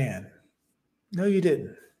as a man. No, you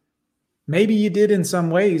didn't. Maybe you did in some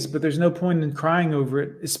ways, but there's no point in crying over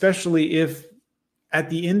it, especially if at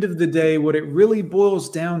the end of the day, what it really boils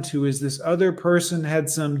down to is this other person had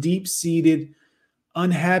some deep-seated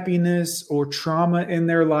unhappiness or trauma in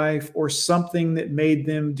their life or something that made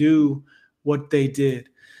them do what they did.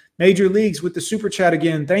 Major Leagues with the super chat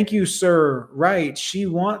again. Thank you, sir. Right. She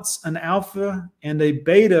wants an alpha and a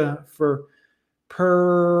beta for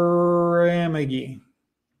polygamy.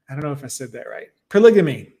 I don't know if I said that right.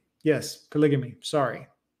 Polygamy. Yes, polygamy. Sorry.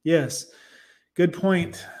 Yes. Good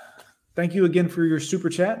point. Thank you again for your super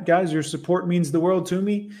chat. Guys, your support means the world to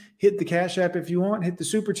me. Hit the Cash App if you want. Hit the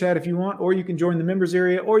super chat if you want. Or you can join the members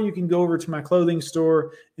area. Or you can go over to my clothing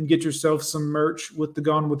store and get yourself some merch with the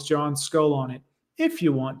Gone with John skull on it if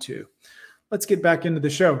you want to. Let's get back into the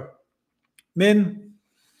show. Men,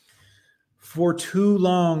 for too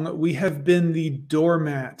long, we have been the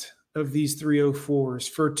doormat of these 304s.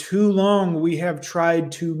 For too long, we have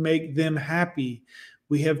tried to make them happy.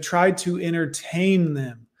 We have tried to entertain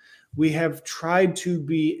them. We have tried to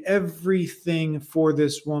be everything for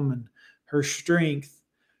this woman, her strength,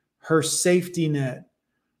 her safety net,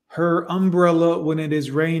 her umbrella when it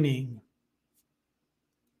is raining.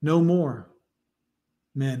 No more,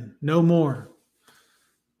 men, no more.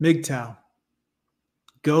 MGTOW,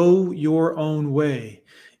 go your own way.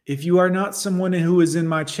 If you are not someone who is in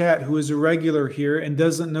my chat, who is a regular here and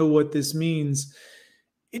doesn't know what this means,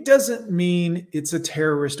 it doesn't mean it's a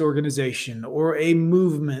terrorist organization or a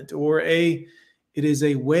movement it is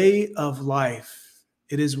a way of life.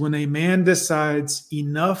 It is when a man decides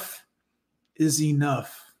enough is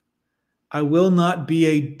enough. I will not be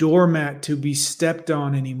a doormat to be stepped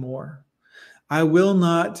on anymore. I will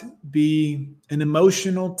not be an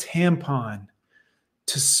emotional tampon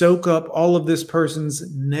to soak up all of this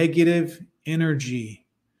person's negative energy,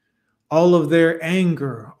 all of their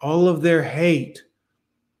anger, all of their hate,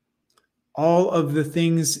 all of the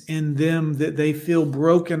things in them that they feel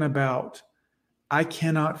broken about. I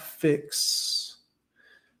cannot fix.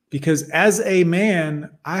 Because as a man,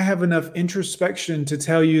 I have enough introspection to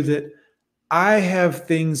tell you that I have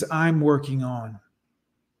things I'm working on.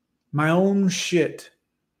 My own shit,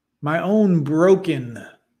 my own broken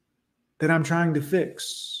that I'm trying to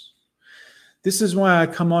fix. This is why I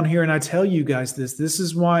come on here and I tell you guys this. This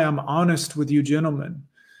is why I'm honest with you gentlemen.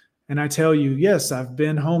 And I tell you, yes, I've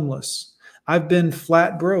been homeless. I've been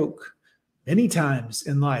flat broke many times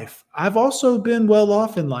in life. I've also been well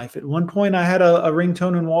off in life. At one point, I had a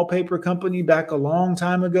ringtone and wallpaper company back a long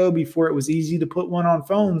time ago before it was easy to put one on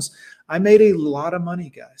phones. I made a lot of money,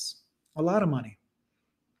 guys. A lot of money.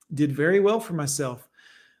 Did very well for myself.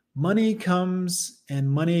 Money comes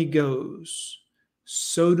and money goes.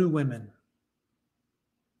 So do women.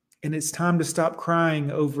 And it's time to stop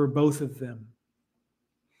crying over both of them.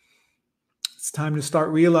 It's time to start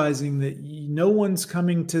realizing that no one's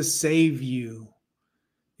coming to save you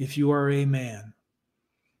if you are a man.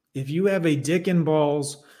 If you have a dick and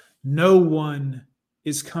balls, no one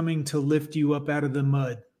is coming to lift you up out of the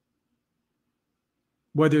mud.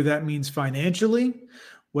 Whether that means financially,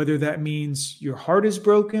 whether that means your heart is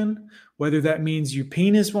broken, whether that means your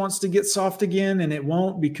penis wants to get soft again and it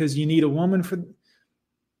won't because you need a woman for.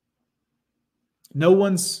 No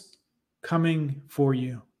one's coming for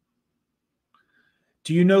you.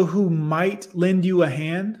 Do you know who might lend you a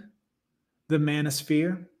hand? The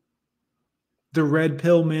manosphere, the red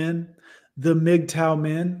pill men, the MGTOW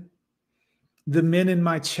men, the men in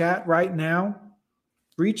my chat right now.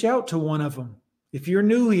 Reach out to one of them. If you're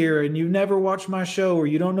new here and you've never watched my show, or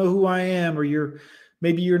you don't know who I am, or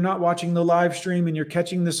maybe you're not watching the live stream and you're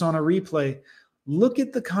catching this on a replay, look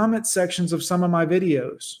at the comment sections of some of my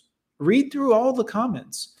videos. Read through all the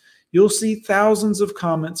comments. You'll see thousands of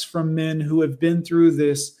comments from men who have been through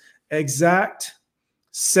this exact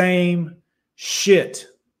same shit.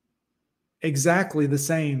 Exactly the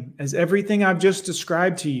same as everything I've just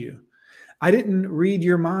described to you. I didn't read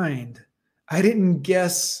your mind. I didn't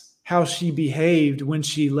guess how she behaved when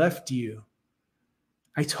she left you.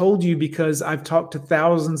 I told you because I've talked to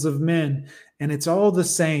thousands of men and it's all the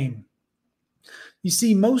same. You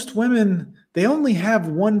see, most women, they only have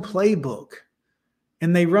one playbook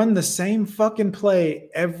and they run the same fucking play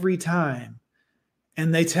every time.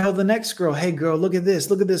 And they tell the next girl, hey girl, look at this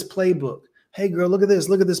playbook. Hey girl, look at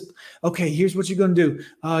this. Okay, here's what you're going to do.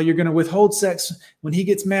 You're going to withhold sex. When he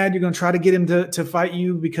gets mad, you're going to try to get him to fight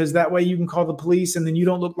you because that way you can call the police and then you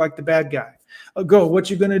don't look like the bad guy. Girl, what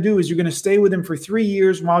you're going to do is you're going to stay with him for 3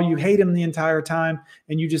 years while you hate him the entire time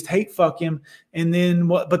and you just hate fuck him. And then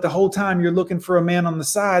but the whole time you're looking for a man on the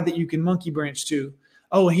side that you can monkey branch to.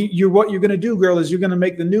 Oh, what you're going to do, girl, is you're going to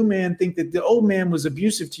make the new man think that the old man was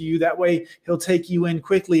abusive to you. That way he'll take you in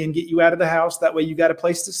quickly and get you out of the house. That way you got a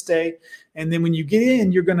place to stay. And then when you get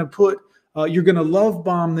in, you're going to love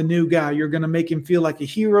bomb the new guy. You're going to make him feel like a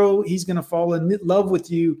hero. He's going to fall in love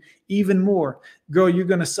with you even more. Girl, you're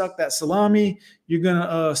going to suck that salami. You're going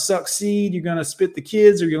to suck seed. You're going to spit the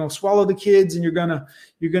kids, or you're going to swallow the kids. And you're going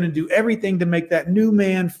to do everything to make that new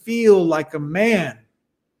man feel like a man.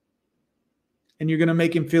 And you're going to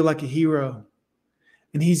make him feel like a hero.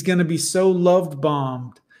 And he's going to be so loved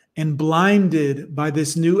bombed and blinded by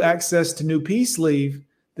this new access to new peace leave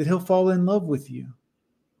that he'll fall in love with you.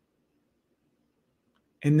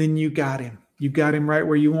 And then you got him. You got him right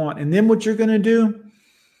where you want. And then what you're going to do,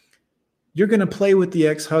 you're going to play with the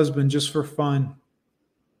ex-husband just for fun.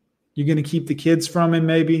 You're going to keep the kids from him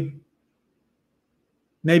maybe.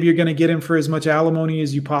 Maybe you're going to get him for as much alimony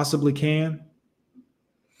as you possibly can.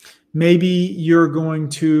 Maybe you're going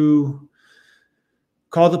to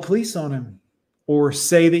call the police on him or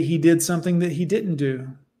say that he did something that he didn't do.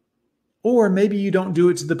 Or maybe you don't do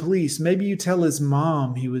it to the police. Maybe you tell his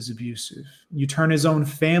mom he was abusive. You turn his own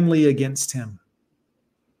family against him.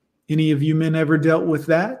 Any of you men ever dealt with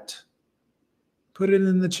that? Put it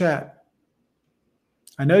in the chat.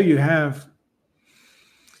 I know you have.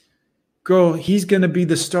 Girl, he's going to be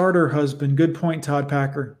the starter husband. Good point, Todd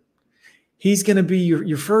Packer. He's going to be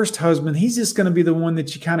your first husband. He's just going to be the one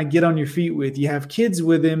that you kind of get on your feet with. You have kids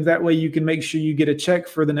with him. That way you can make sure you get a check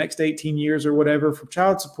for the next 18 years or whatever for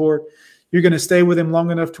child support. You're going to stay with him long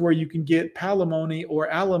enough to where you can get palimony or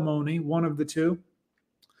alimony, one of the two.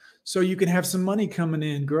 So you can have some money coming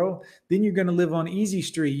in, girl. Then you're going to live on Easy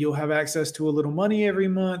Street. You'll have access to a little money every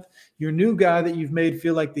month. Your new guy that you've made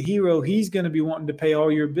feel like the hero, he's going to be wanting to pay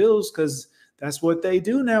all your bills because that's what they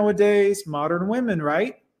do nowadays. Modern women,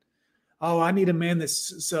 right? Oh, I need a man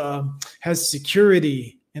that has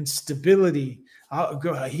security and stability.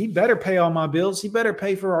 He better pay all my bills. He better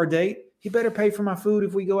pay for our date. He better pay for my food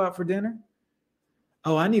if we go out for dinner.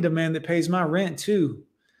 Oh, I need a man that pays my rent too.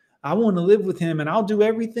 I want to live with him and I'll do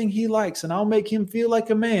everything he likes and I'll make him feel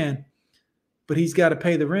like a man, but he's got to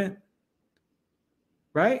pay the rent,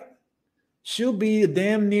 right? She'll be a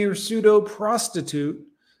damn near pseudo prostitute,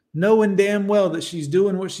 knowing damn well that she's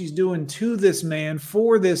doing what she's doing to this man,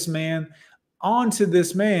 for this man, onto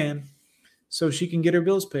this man, so she can get her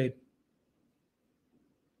bills paid.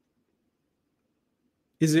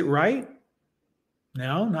 Is it right?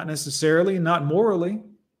 No, not necessarily, not morally.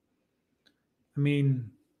 I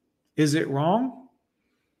mean, is it wrong?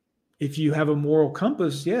 If you have a moral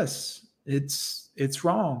compass, yes, it's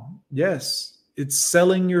wrong. Yes, it's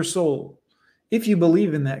selling your soul if you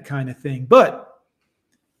believe in that kind of thing. But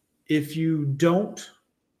if you don't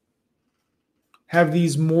have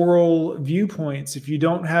these moral viewpoints, if you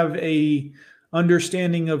don't have a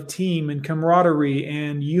understanding of team and camaraderie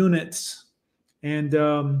and units and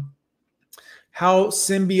how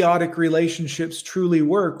symbiotic relationships truly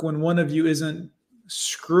work when one of you isn't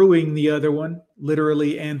screwing the other one,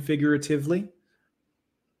 literally and figuratively,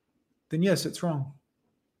 then yes, it's wrong.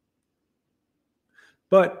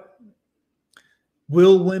 But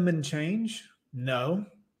will women change? No.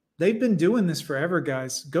 They've been doing this forever,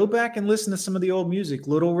 guys. Go back and listen to some of the old music.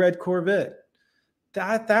 Little Red Corvette.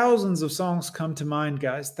 Thousands of songs come to mind,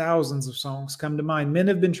 guys. Thousands of songs come to mind. Men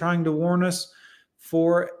have been trying to warn us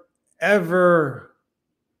forever.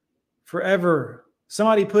 Forever.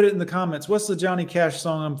 Somebody put it in the comments. What's the Johnny Cash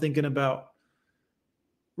song I'm thinking about?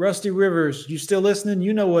 Rusty Rivers. You still listening?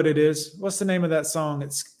 You know what it is. What's the name of that song?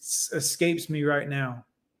 It escapes me right now.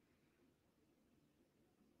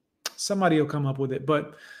 Somebody will come up with it.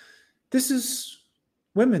 But this is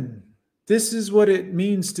women. This is what it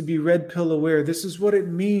means to be red pill aware. This is what it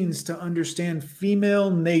means to understand female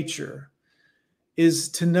nature, is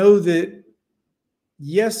to know that,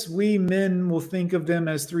 yes, we men will think of them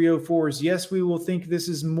as 304s. Yes, we will think this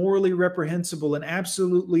is morally reprehensible and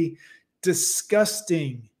absolutely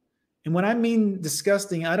disgusting. And when I mean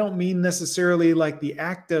disgusting, I don't mean necessarily like the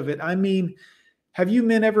act of it. I mean, have you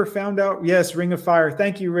men ever found out? Yes, Ring of Fire.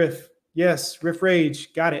 Thank you, Riff. Yes, Riff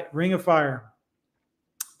Rage. Got it. Ring of Fire.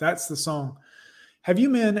 That's the song. Have you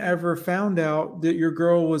men ever found out that your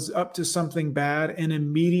girl was up to something bad and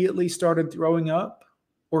immediately started throwing up,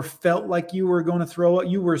 or felt like you were going to throw up?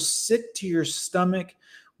 You were sick to your stomach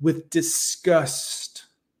with disgust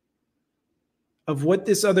of what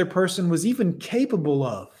this other person was even capable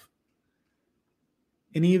of.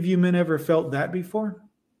 Any of you men ever felt that before?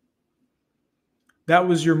 That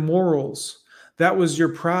was your morals. That was your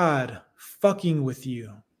pride fucking with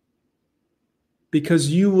you,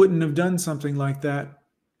 because you wouldn't have done something like that.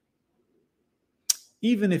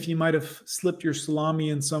 Even if you might have slipped your salami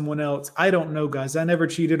in someone else. I don't know, guys. I never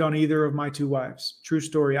cheated on either of my two wives. True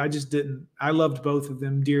story. I just didn't. I loved both of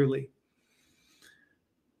them dearly.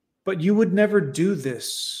 But you would never do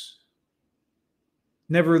this.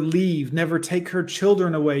 Never leave. Never take her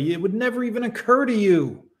children away. It would never even occur to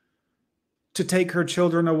you to take her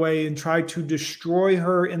children away and try to destroy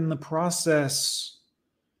her in the process.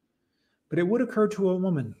 But it would occur to a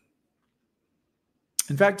woman.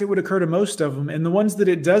 In fact, it would occur to most of them. And the ones that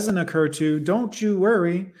it doesn't occur to, don't you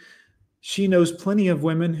worry. She knows plenty of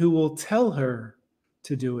women who will tell her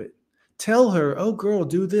to do it. Tell her, oh, girl,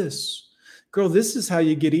 do this. Girl, this is how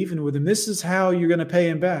you get even with him. This is how you're going to pay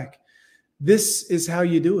him back. This is how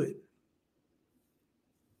you do it.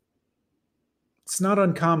 It's not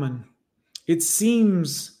uncommon. It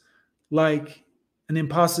seems like an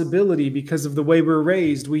impossibility because of the way we're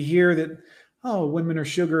raised. We hear that, oh, women are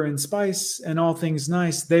sugar and spice and all things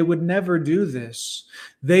nice. They would never do this.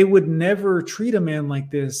 They would never treat a man like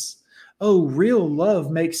this. Oh, real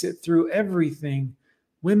love makes it through everything.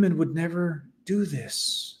 Women would never do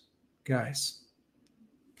this, guys.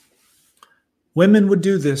 Women would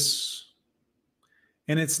do this.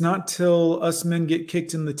 And it's not till us men get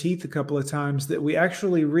kicked in the teeth a couple of times that we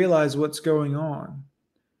actually realize what's going on.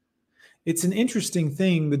 It's an interesting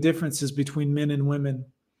thing, the differences between men and women.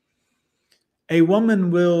 A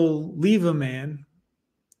woman will leave a man,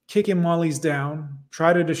 kick him while he's down,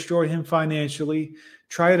 try to destroy him financially,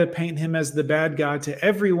 try to paint him as the bad guy to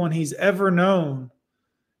everyone he's ever known,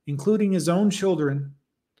 including his own children.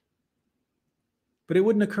 But it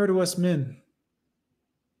wouldn't occur to us men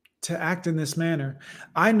to act in this manner.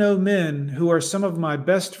 I know men who are some of my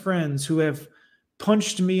best friends who have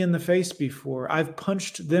punched me in the face before. I've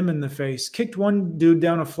punched them in the face, kicked one dude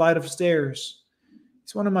down a flight of stairs.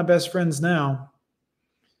 He's one of my best friends now.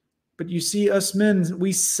 But you see, us men,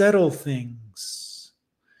 we settle things.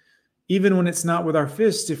 Even when it's not with our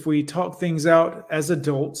fists, if we talk things out as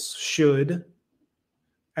adults should,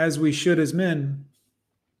 as we should as men,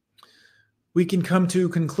 we can come to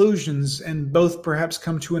conclusions and both perhaps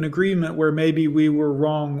come to an agreement where maybe we were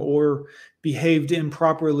wrong or behaved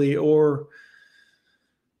improperly. Or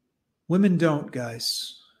women don't,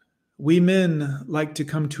 guys. We men like to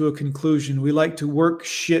come to a conclusion. We like to work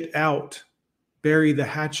shit out, bury the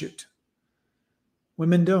hatchet.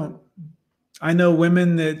 Women don't. I know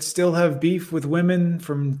women that still have beef with women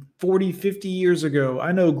from 40, 50 years ago.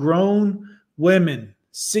 I know grown women,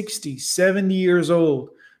 60, 70 years old,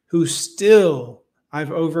 who still,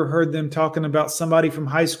 I've overheard them talking about somebody from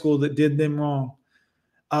high school that did them wrong.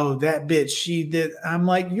 Oh, that bitch, she did. I'm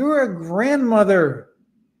like, you're a grandmother.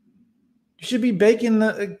 You should be baking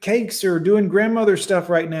the cakes or doing grandmother stuff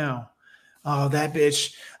right now. Oh, that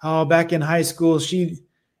bitch. Oh, back in high school,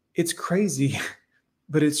 it's crazy,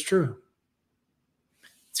 but it's true.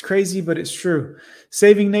 It's crazy, but it's true.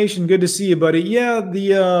 Saving Nation, good to see you, buddy. Yeah,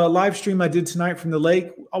 the live stream I did tonight from the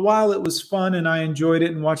lake, while it was fun and I enjoyed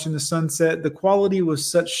it and watching the sunset, the quality was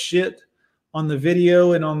such shit on the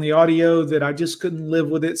video and on the audio that I just couldn't live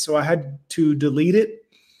with it, so I had to delete it.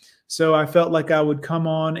 So I felt like I would come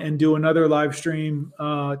on and do another live stream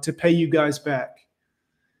to pay you guys back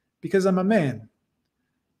because I'm a man.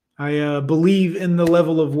 I believe in the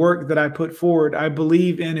level of work that I put forward. I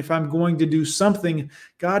believe in if I'm going to do something,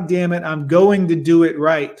 God damn it, I'm going to do it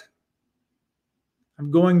right.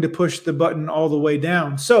 I'm going to push the button all the way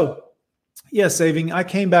down. So, yeah, Saving, I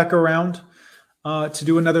came back around to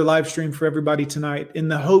do another live stream for everybody tonight in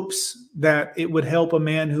the hopes that it would help a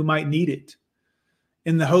man who might need it,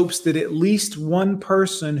 in the hopes that at least one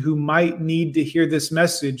person who might need to hear this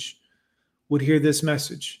message would hear this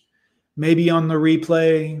message. Maybe on the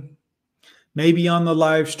replay, maybe on the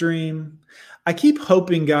live stream. I keep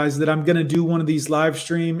hoping, guys, that I'm going to do one of these live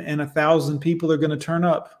stream and 1,000 people are going to turn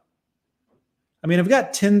up. I mean, I've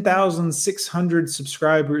got 10,600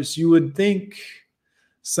 subscribers. You would think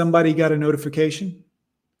somebody got a notification,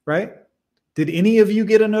 right? Did any of you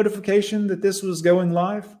get a notification that this was going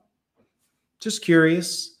live? Just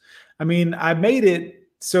curious. I mean, I made it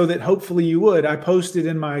so that hopefully you would. I posted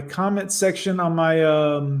in my comment section on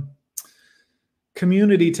my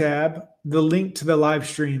community tab the link to the live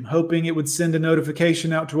stream, hoping it would send a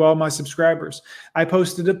notification out to all my subscribers. I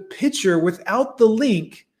posted a picture without the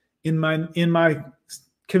link in my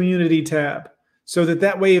community tab, so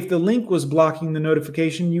that way if the link was blocking the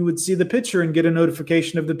notification, you would see the picture and get a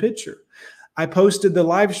notification of the picture. I posted the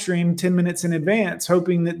live stream 10 minutes in advance,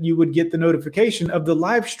 hoping that you would get the notification of the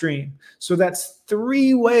live stream. So that's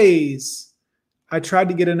 3 ways I tried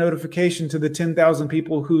to get a notification to the 10,000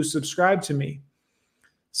 people who subscribed to me.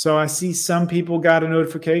 So I see some people got a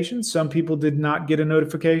notification. Some people did not get a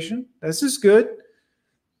notification. This is good.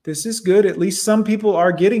 This is good. At least some people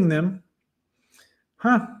are getting them.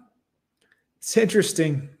 Huh. It's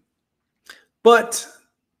interesting. But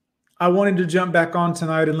I wanted to jump back on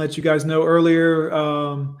tonight and let you guys know earlier.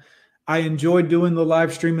 I enjoyed doing the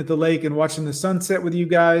live stream at the lake and watching the sunset with you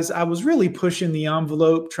guys. I was really pushing the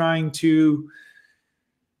envelope, trying to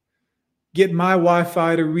get my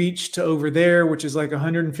Wi-Fi to reach to over there, which is like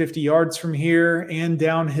 150 yards from here, and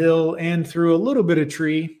downhill and through a little bit of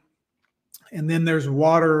tree. And then there's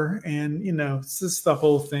water and, you know, it's just the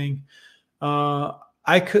whole thing.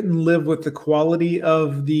 I couldn't live with the quality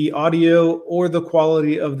of the audio or the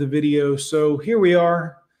quality of the video. So here we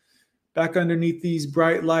are back underneath these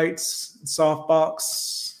bright lights,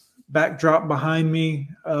 softbox backdrop behind me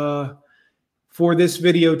for this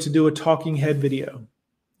video to do a talking head video.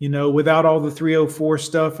 You know, without all the 304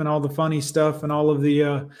 stuff and all the funny stuff and all of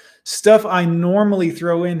the stuff I normally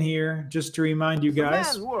throw in here, just to remind you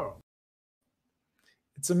guys.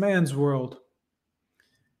 It's a man's world.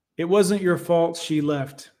 It wasn't your fault she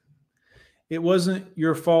left. It wasn't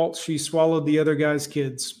your fault she swallowed the other guy's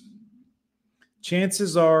kids.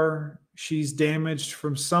 Chances are she's damaged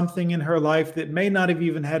from something in her life that may not have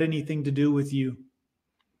even had anything to do with you.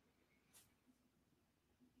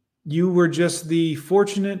 You were just the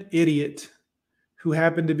fortunate idiot who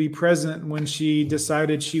happened to be present when she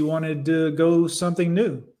decided she wanted to go something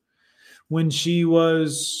new, when she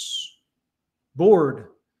was bored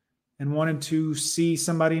and wanted to see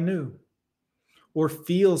somebody new or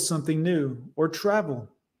feel something new or travel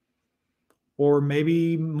or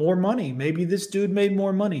maybe more money. Maybe this dude made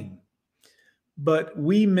more money. But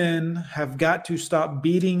we men have got to stop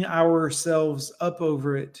beating ourselves up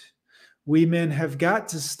over it. We men have got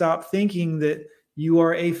to stop thinking that you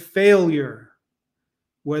are a failure,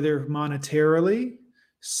 whether monetarily,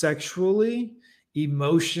 sexually,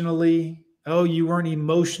 emotionally. Oh, you weren't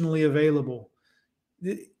emotionally available.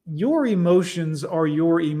 Your emotions are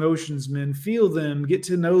your emotions, men. Feel them, get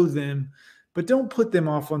to know them, but don't put them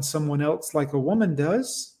off on someone else like a woman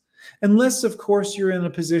does. Unless, of course, you're in a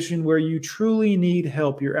position where you truly need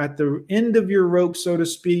help. You're at the end of your rope, so to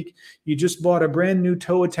speak. You just bought a brand new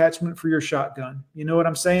tow attachment for your shotgun. You know what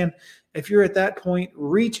I'm saying? If you're at that point,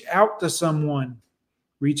 reach out to someone.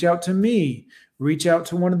 Reach out to me. Reach out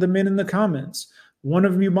to one of the men in the comments. One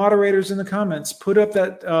of you moderators in the comments, put up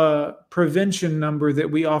that prevention number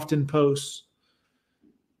that we often post.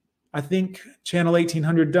 I think Channel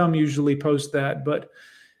 1800 Dumb usually posts that, but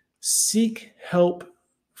seek help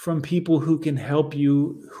from people who can help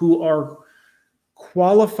you, who are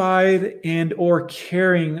qualified and or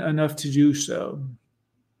caring enough to do so.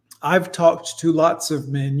 I've talked to lots of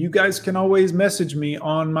men. You guys can always message me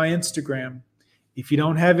on my Instagram. If you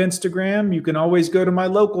don't have Instagram, you can always go to my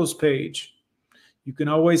locals page. You can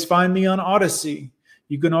always find me on Odyssey.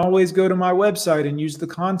 You can always go to my website and use the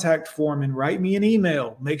contact form and write me an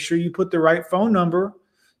email. Make sure you put the right phone number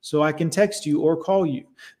so I can text you or call you.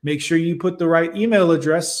 Make sure you put the right email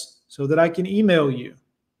address so that I can email you.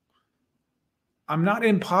 I'm not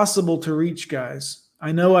impossible to reach, guys.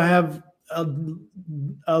 I know I have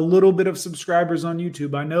a little bit of subscribers on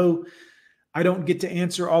YouTube. I know I don't get to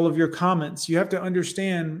answer all of your comments. You have to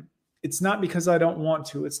understand, it's not because I don't want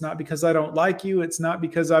to. It's not because I don't like you. It's not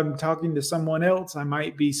because I'm talking to someone else. I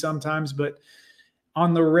might be sometimes, but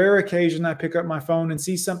on the rare occasion I pick up my phone and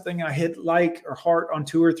see something, I hit like or heart on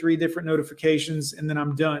 2 or 3 different notifications, and then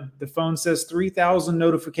I'm done. The phone says 3,000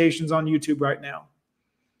 notifications on YouTube right now.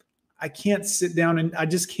 I can't sit down and I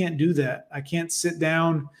just can't do that. I can't sit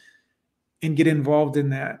down and get involved in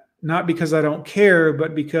that. Not because I don't care,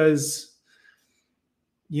 but because,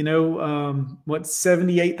 you know,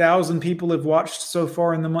 78,000 people have watched so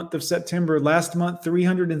far in the month of September. Last month,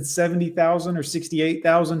 370,000 or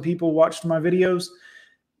 68,000 people watched my videos.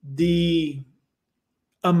 The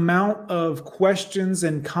amount of questions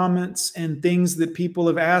and comments and things that people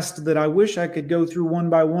have asked that I wish I could go through one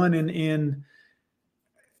by one, and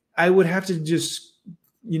I would have to just,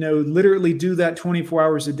 you know, literally do that 24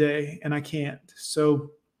 hours a day, and I can't.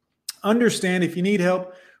 So understand, if you need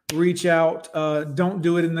help, reach out. Don't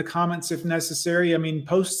do it in the comments if necessary. I mean,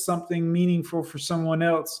 post something meaningful for someone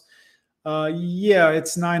else. Yeah,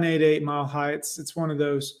 it's 988 Mile High. It's one of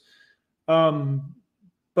those.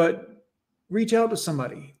 But reach out to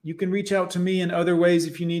somebody. You can reach out to me in other ways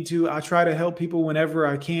if you need to. I try to help people whenever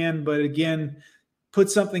I can. But again, put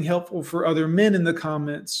something helpful for other men in the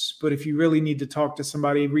comments. But if you really need to talk to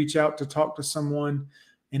somebody, reach out to talk to someone.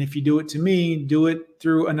 And if you do it to me, do it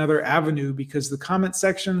through another avenue, because the comment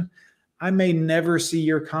section, I may never see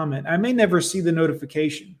your comment. I may never see the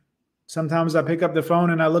notification. Sometimes I pick up the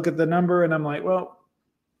phone and I look at the number and I'm like, well,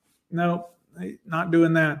 no, not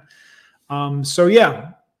doing that. So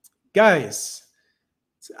yeah, guys,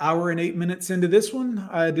 it's an hour and 8 minutes into this one.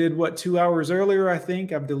 I did 2 hours earlier, I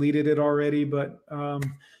think. I've deleted it already, but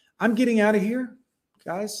I'm getting out of here.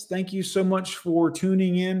 Guys, thank you so much for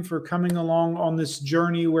tuning in, for coming along on this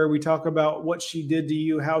journey where we talk about what she did to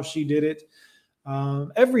you, how she did it.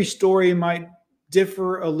 Every story might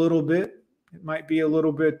differ a little bit. It might be a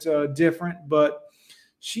little bit different, but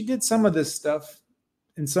she did some of this stuff,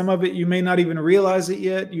 and some of it you may not even realize it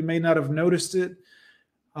yet. You may not have noticed it.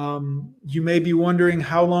 You may be wondering,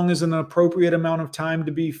 how long is an appropriate amount of time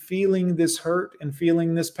to be feeling this hurt and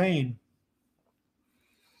feeling this pain?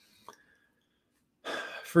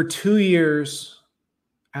 For 2 years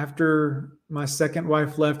after my second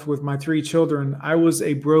wife left with my 3 children, I was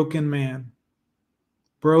a broken man.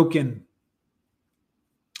 Broken.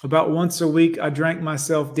 About once a week, I drank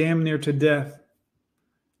myself damn near to death,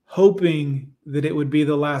 hoping that it would be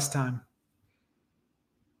the last time.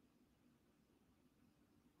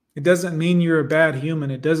 It doesn't mean you're a bad human.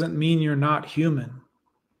 It doesn't mean you're not human.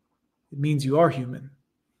 It means you are human.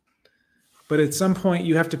 But at some point,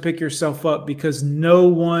 you have to pick yourself up, because no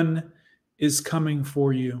one is coming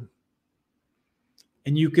for you.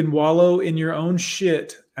 And you can wallow in your own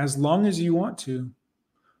shit as long as you want to.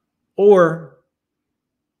 Or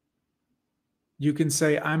you can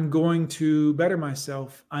say, I'm going to better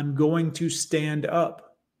myself. I'm going to stand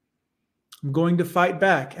up. I'm going to fight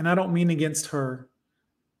back. And I don't mean against her.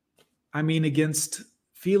 I mean against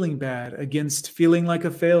feeling bad, against feeling like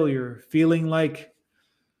a failure, feeling like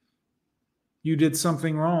you did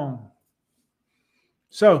something wrong.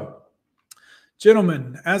 So,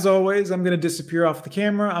 gentlemen, as always, I'm going to disappear off the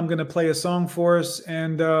camera. I'm going to play a song for us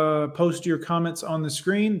and post your comments on the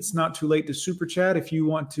screen. It's not too late to super chat if you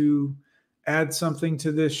want to add something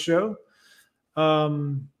to this show.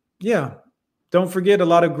 Yeah, don't forget, a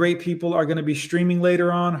lot of great people are going to be streaming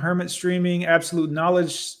later on. Hermit streaming, Absolute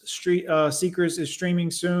Knowledge Seekers is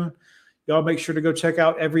streaming soon. Y'all make sure to go check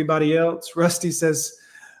out everybody else. Rusty says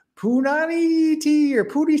Punani or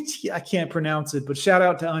Pudi, I can't pronounce it, but shout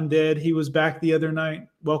out to Undead. He was back the other night.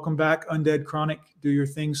 Welcome back, Undead Chronic. Do your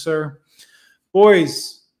thing, sir.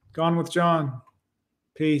 Boys, Gone with John.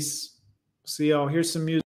 Peace. See y'all. Here's some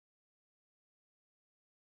music.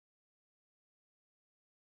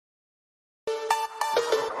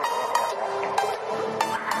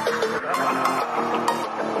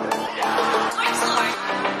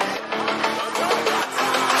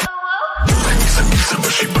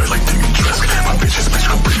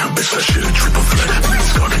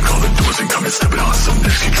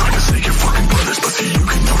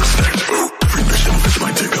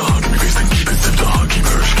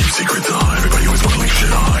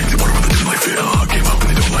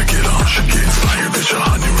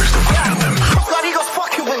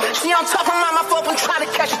 She on top of my phone, trying to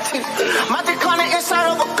Side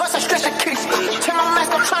over guts, I stretch the kicks. Take my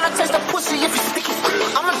mask, I'm trying to taste the pussy if it's sticky.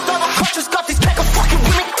 I'm a thug of cultures, got these pack of fucking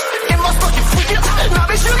with me. It must fucking freak it. Now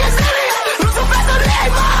bitch, you can see me. Lose some fast on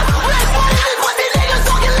leg, man. Red what is this? What these niggas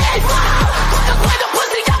talking leg, man? Fucking play the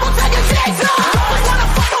pussy, I will take a chase, man. I wanna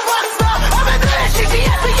fuck a rockstar. I've been doing shit, she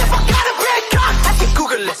asked me if I got a big cock. I can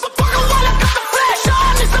Google it. But fuck a while, I got the flash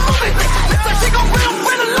on. It's a movie, bitch. Looks like she gon' bring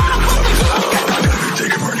a lot of pussy.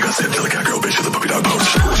 Take him, you got sent till I got girl, bitch, with a puppy dog poach.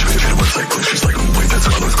 She was a website, click, she's like, wait, that's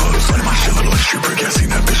colors, clothes. Sliding my shit, little issue, prick, I seen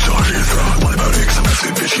that bitch, so hard to throw. One about it, cause I'm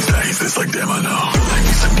asking, bitch, she's that, he's this, like, damn, I know. Like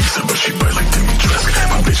me some Nisa, but she bite like Timmy Trask.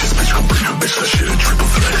 My bitch's bitch, gon' bring her bitch, that shit a triple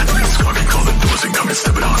threat. Bring the scar, can call the doors and come and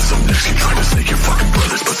step it on some next. You try to snake your fucking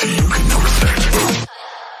brothers, but see, you can no respect.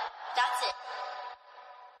 That's it.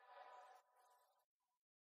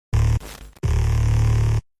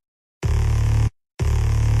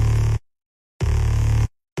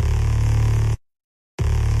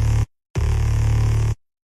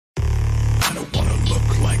 I don't wanna look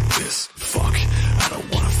like this, fuck. I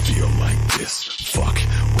don't wanna feel like this, fuck.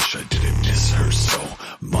 Wish I didn't miss her so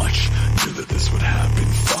much. Knew that this would happen,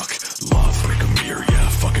 fuck. Love, break a mirror, yeah,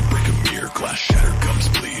 fucking break a mirror. Glass shatter, gums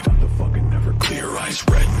bleed. The fucking never clear, eyes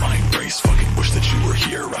red, mind race. Fucking wish that you were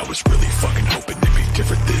here. I was really fucking hoping it'd be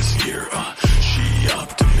different this year. She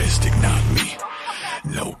optimistic, not me.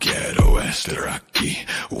 No ghetto esteraki.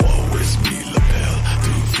 Woe is me, lapel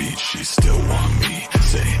through feet. She still want me.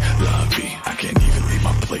 Say la vie. I can't even leave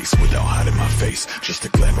my place without hiding my face. Just a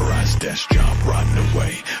glamorized desk job rotting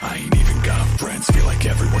away. I ain't even got friends. Feel like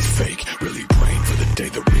everyone's fake. Really praying for the day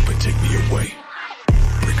the Reaper take me away.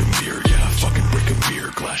 Break a mirror, yeah, fucking break a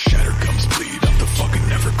mirror. Glass shatter, gums bleed. I'm the fucking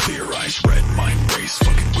never clear. Eyes red, mind race.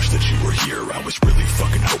 Fucking wish that you were here. I was really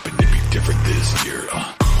fucking hoping it'd be different this year.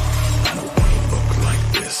 I don't wanna look like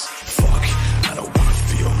this, fuck. I don't wanna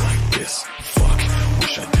feel like this, fuck.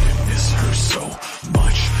 Wish I didn't miss her so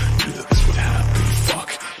much. Knew that this would happen, fuck.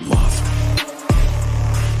 Love.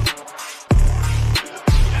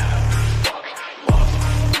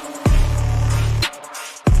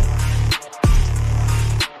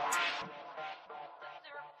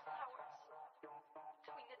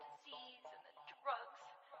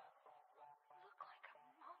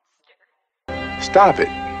 Stop it.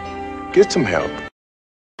 Get some help.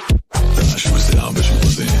 She was down, but she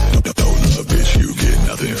wasn't. No, no, bitch, you get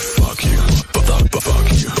nothing. Fuck you.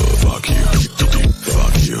 Fuck you. Fuck you.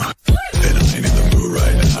 Fuck you. And I ain't in the mood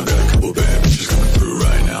right now. Got a couple bad bitches coming through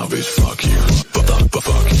right now, bitch. Fuck you.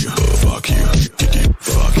 Fuck you. Fuck you.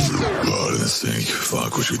 Fuck you. Blood in the sink.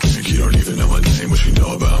 Fuck what you think. You don't even know my name. What you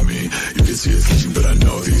know about me. You can see it's leaking, but I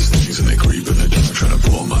know these things.